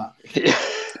for it. But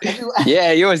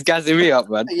yeah, you're always gassing me up,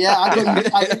 man. Yeah, I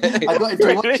got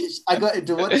into watch it. I got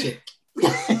into watch it.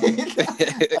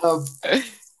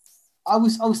 I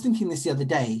was thinking this the other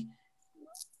day.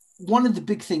 One of the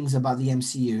big things about the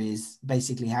MCU is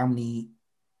basically how many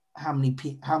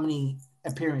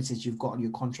appearances you've got on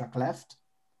your contract left.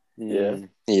 Yeah.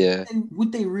 And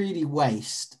would they really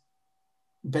waste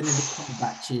Benedict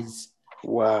Cumberbatch's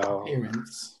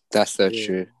appearance? That's so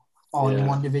true. On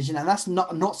WandaVision, and that's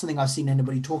not something I've seen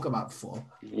anybody talk about before.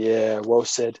 Yeah, well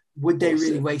said. Would they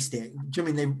really waste it? Do you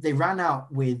mean they ran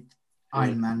out with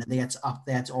Iron Man and they had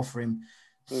to offer him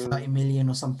 30 million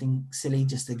or something silly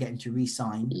just to get him to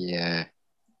re-sign? Yeah.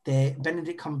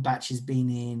 Benedict Cumberbatch has been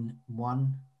in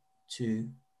 1, 2,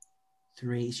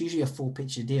 3. It's usually a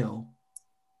 4-picture deal.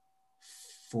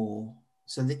 4.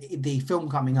 So the film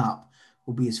coming up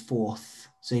will be his 4th.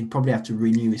 So he'd probably have to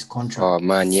renew his contract. Oh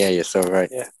man, yeah, you're so right.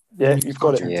 Yeah, you've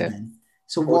got it. Yeah.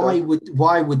 So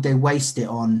why would they waste it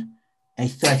on a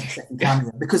 30-second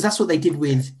cameo? Because that's what they did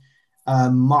with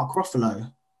Mark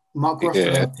Ruffalo. Mark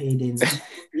Ruffalo appeared in.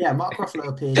 Yeah, Mark Ruffalo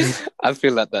appeared in. I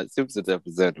feel like that Simpsons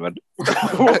episode, man.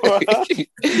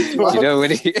 You know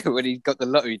when he got the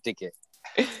lottery ticket,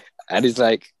 and he's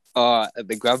like,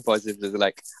 the grandpa's just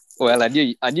like, well, I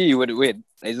knew you wouldn't win.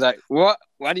 And he's like, what?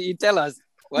 Why didn't you tell us?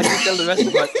 Why didn't you tell the rest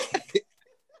of us?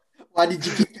 Why did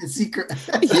you keep it a secret?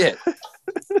 Yeah.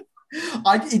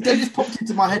 It just popped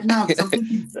into my head now because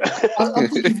I'm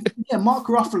thinking, Mark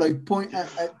Ruffalo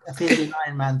appeared in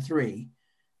Iron Man 3,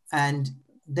 and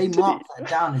they marked that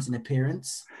down as an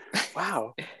appearance.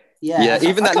 Wow. Yeah,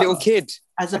 even that little kid.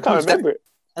 As a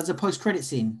post-credit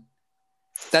scene.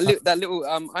 That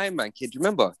little Iron Man kid,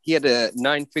 remember? He had a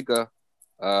 9-figure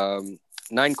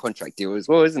 9-contract deal as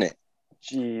well, isn't it?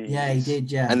 Jeez. Yeah, he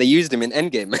did, yeah. And they used him in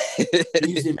Endgame.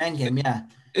 Yeah.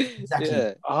 Exactly.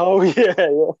 Yeah. Oh, yeah.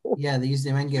 Yeah, they used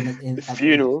him in Endgame at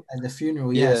the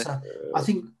funeral, yeah. So I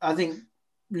think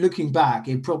looking back,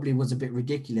 it probably was a bit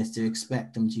ridiculous to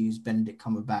expect them to use Benedict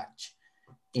Cumberbatch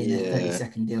in a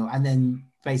 30-second deal and then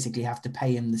basically have to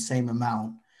pay him the same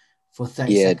amount for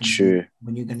 30 seconds true.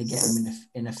 When you're going to get him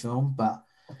in a film. But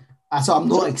so I'm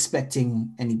not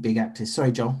expecting any big actors.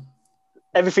 Sorry, Joel.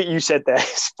 Everything you said there is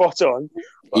spot on.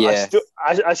 But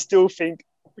I still think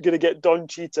we're gonna get Don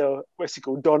Cheadle. What's he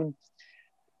called? Don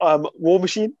War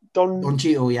Machine. Don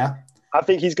Cheadle. Yeah. I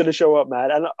think he's gonna show up,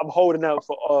 man. And I'm holding out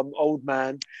for old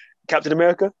man Captain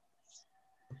America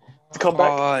to come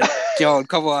back. John,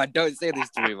 come on! Don't say this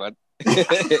to me, man.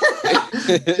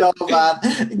 John, man.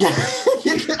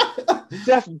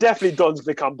 Definitely Don's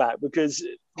gonna come back because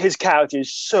his character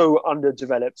is so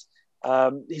underdeveloped.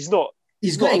 He's not.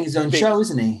 He's getting his own show,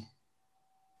 isn't he?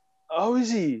 Oh,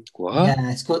 is he? What? Yeah,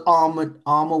 it's called Armor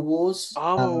Wars.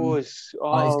 Armor Wars.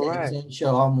 He's getting his own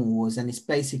show, Armor Wars, and it's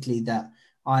basically that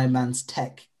Iron Man's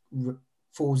tech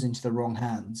falls into the wrong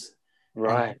hands,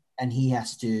 right? And he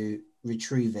has to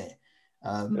retrieve it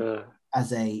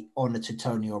as a honor to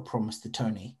Tony or promise to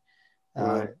Tony.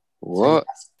 Right. What?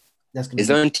 So that's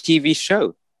his own TV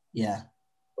show. Yeah.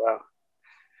 Wow.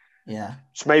 Yeah.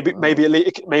 So maybe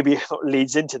it not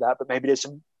leads into that, but maybe there's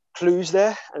some clues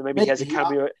there, and maybe he has a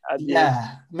cameo.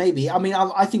 Maybe. I mean,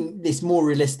 I think it's more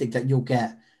realistic that you'll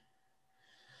get.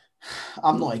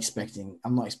 I'm not expecting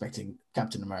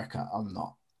Captain America. I'm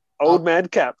not. Old man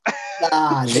Cap.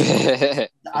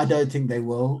 I don't think they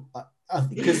will,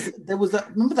 because there was that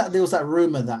rumor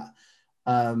that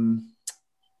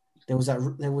there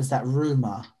was that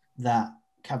rumor that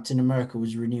Captain America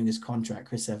was renewing his contract,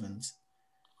 Chris Evans.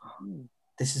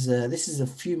 This is a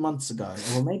few months ago,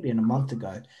 or maybe in a month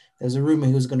ago. There was a rumor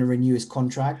he was going to renew his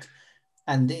contract,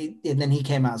 and then he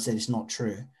came out and said it's not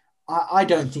true. I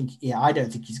don't think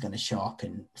he's going to show up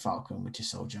in Falcon and Winter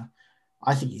Soldier.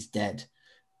 I think he's dead.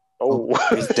 Oh,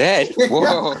 he's dead.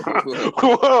 Whoa,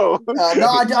 whoa. No,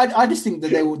 I just think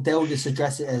that they'll just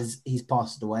address it as he's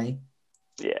passed away.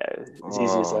 Yeah, as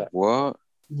easy as that. What?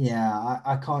 Yeah,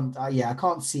 I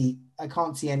can't see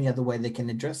any other way they can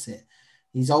address it.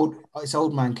 It's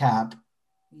old man Cap.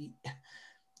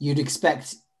 You'd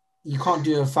expect you can't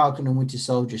do a Falcon and Winter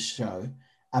Soldier show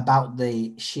about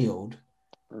the Shield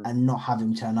and not have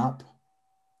him turn up.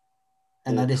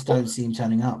 And I just don't see him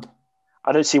turning up.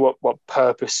 I don't see what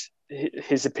purpose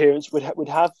his appearance would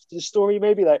have to the story.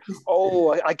 Maybe like,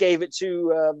 I gave it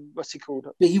to what's he called?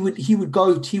 But he would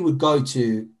go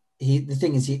to the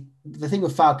thing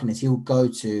with Falcon is he'll go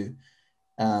to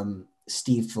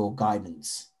Steve for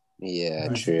guidance. Yeah,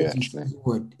 true.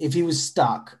 If he was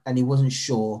stuck and he wasn't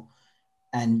sure,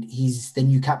 and he's the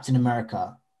new Captain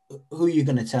America, who are you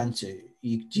going to turn to?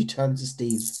 You turn to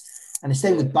Steve. And the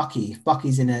same with Bucky. If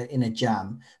Bucky's in a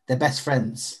jam, they're best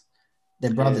friends,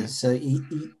 they're brothers. So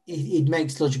it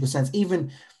makes logical sense.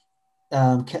 Even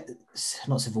not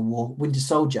Civil War, Winter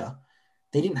Soldier,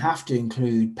 they didn't have to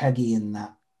include Peggy in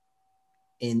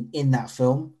that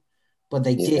film, but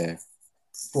they did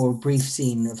for a brief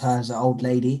scene of her as an old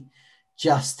lady,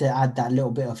 just to add that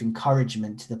little bit of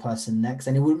encouragement to the person next.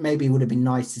 And it would have been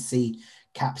nice to see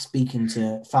Cap speaking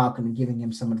to Falcon and giving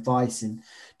him some advice and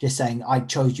just saying, I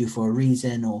chose you for a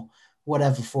reason, or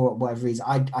whatever, for whatever reason.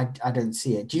 I don't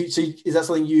see it. So is that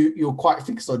something you're quite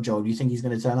fixed on, Joel? Do you think he's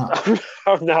going to turn up?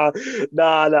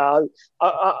 No.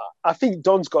 I think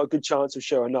Don's got a good chance of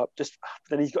showing up. Just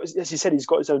then he's got, as you said, he's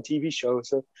got his own TV show.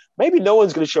 So maybe no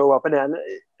one's going to show up, and then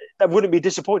that wouldn't be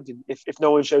disappointing if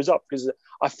no one shows up, because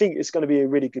I think it's going to be a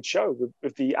really good show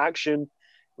with the action,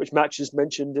 which Matt just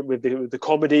mentioned, with the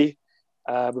comedy,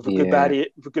 with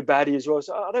a good baddie as well.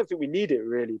 So I don't think we need it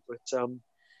really, but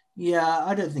yeah,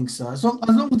 I don't think so. As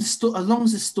long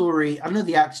as the story, I know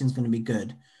the action's going to be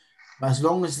good, but as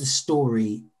long as the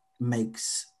story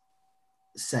makes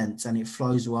sense and it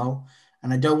flows well,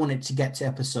 and I don't want it to get to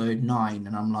episode 9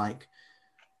 and I'm like,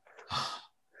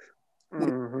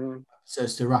 so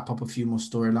as to wrap up a few more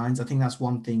storylines. I think that's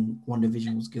one thing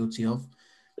WandaVision was guilty of.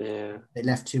 Yeah, they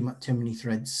left too many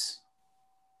threads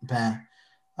bare.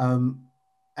 I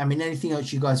mean, anything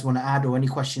else you guys want to add, or any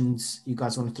questions you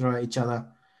guys want to throw at each other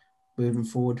moving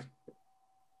forward?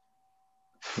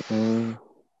 No.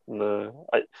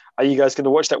 Are you guys going to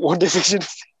watch that WandaVision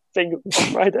thing on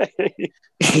Friday?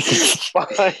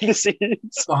 Behind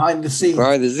the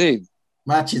scenes.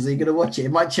 Matches, are you going to watch it?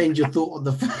 It might change your thought on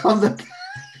the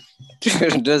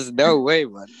There's no way,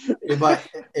 man.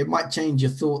 It might change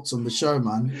your thoughts on the show,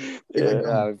 man.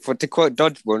 For to quote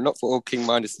Dodgeball, not for all King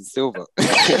Midas and Silver.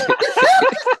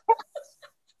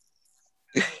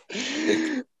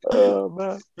 Oh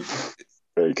man,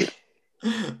 very good.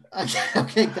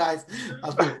 Okay, guys.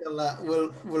 I think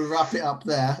we'll wrap it up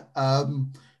there.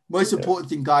 Most important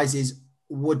thing, guys, is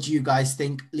what do you guys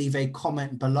think? Leave a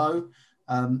comment below.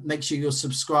 Make sure you're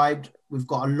subscribed. We've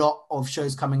got a lot of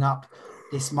shows coming up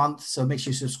this month, so make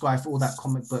sure you subscribe for all that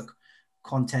comic book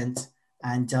content.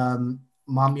 And I'm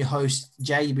your host,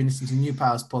 Jay. You've been listening to New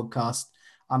Powers Podcast.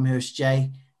 I'm your host,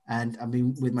 Jay, and I've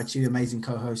been with my two amazing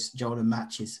co-hosts, Joel and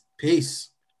Matches. Peace.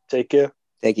 Take care.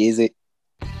 Take it easy.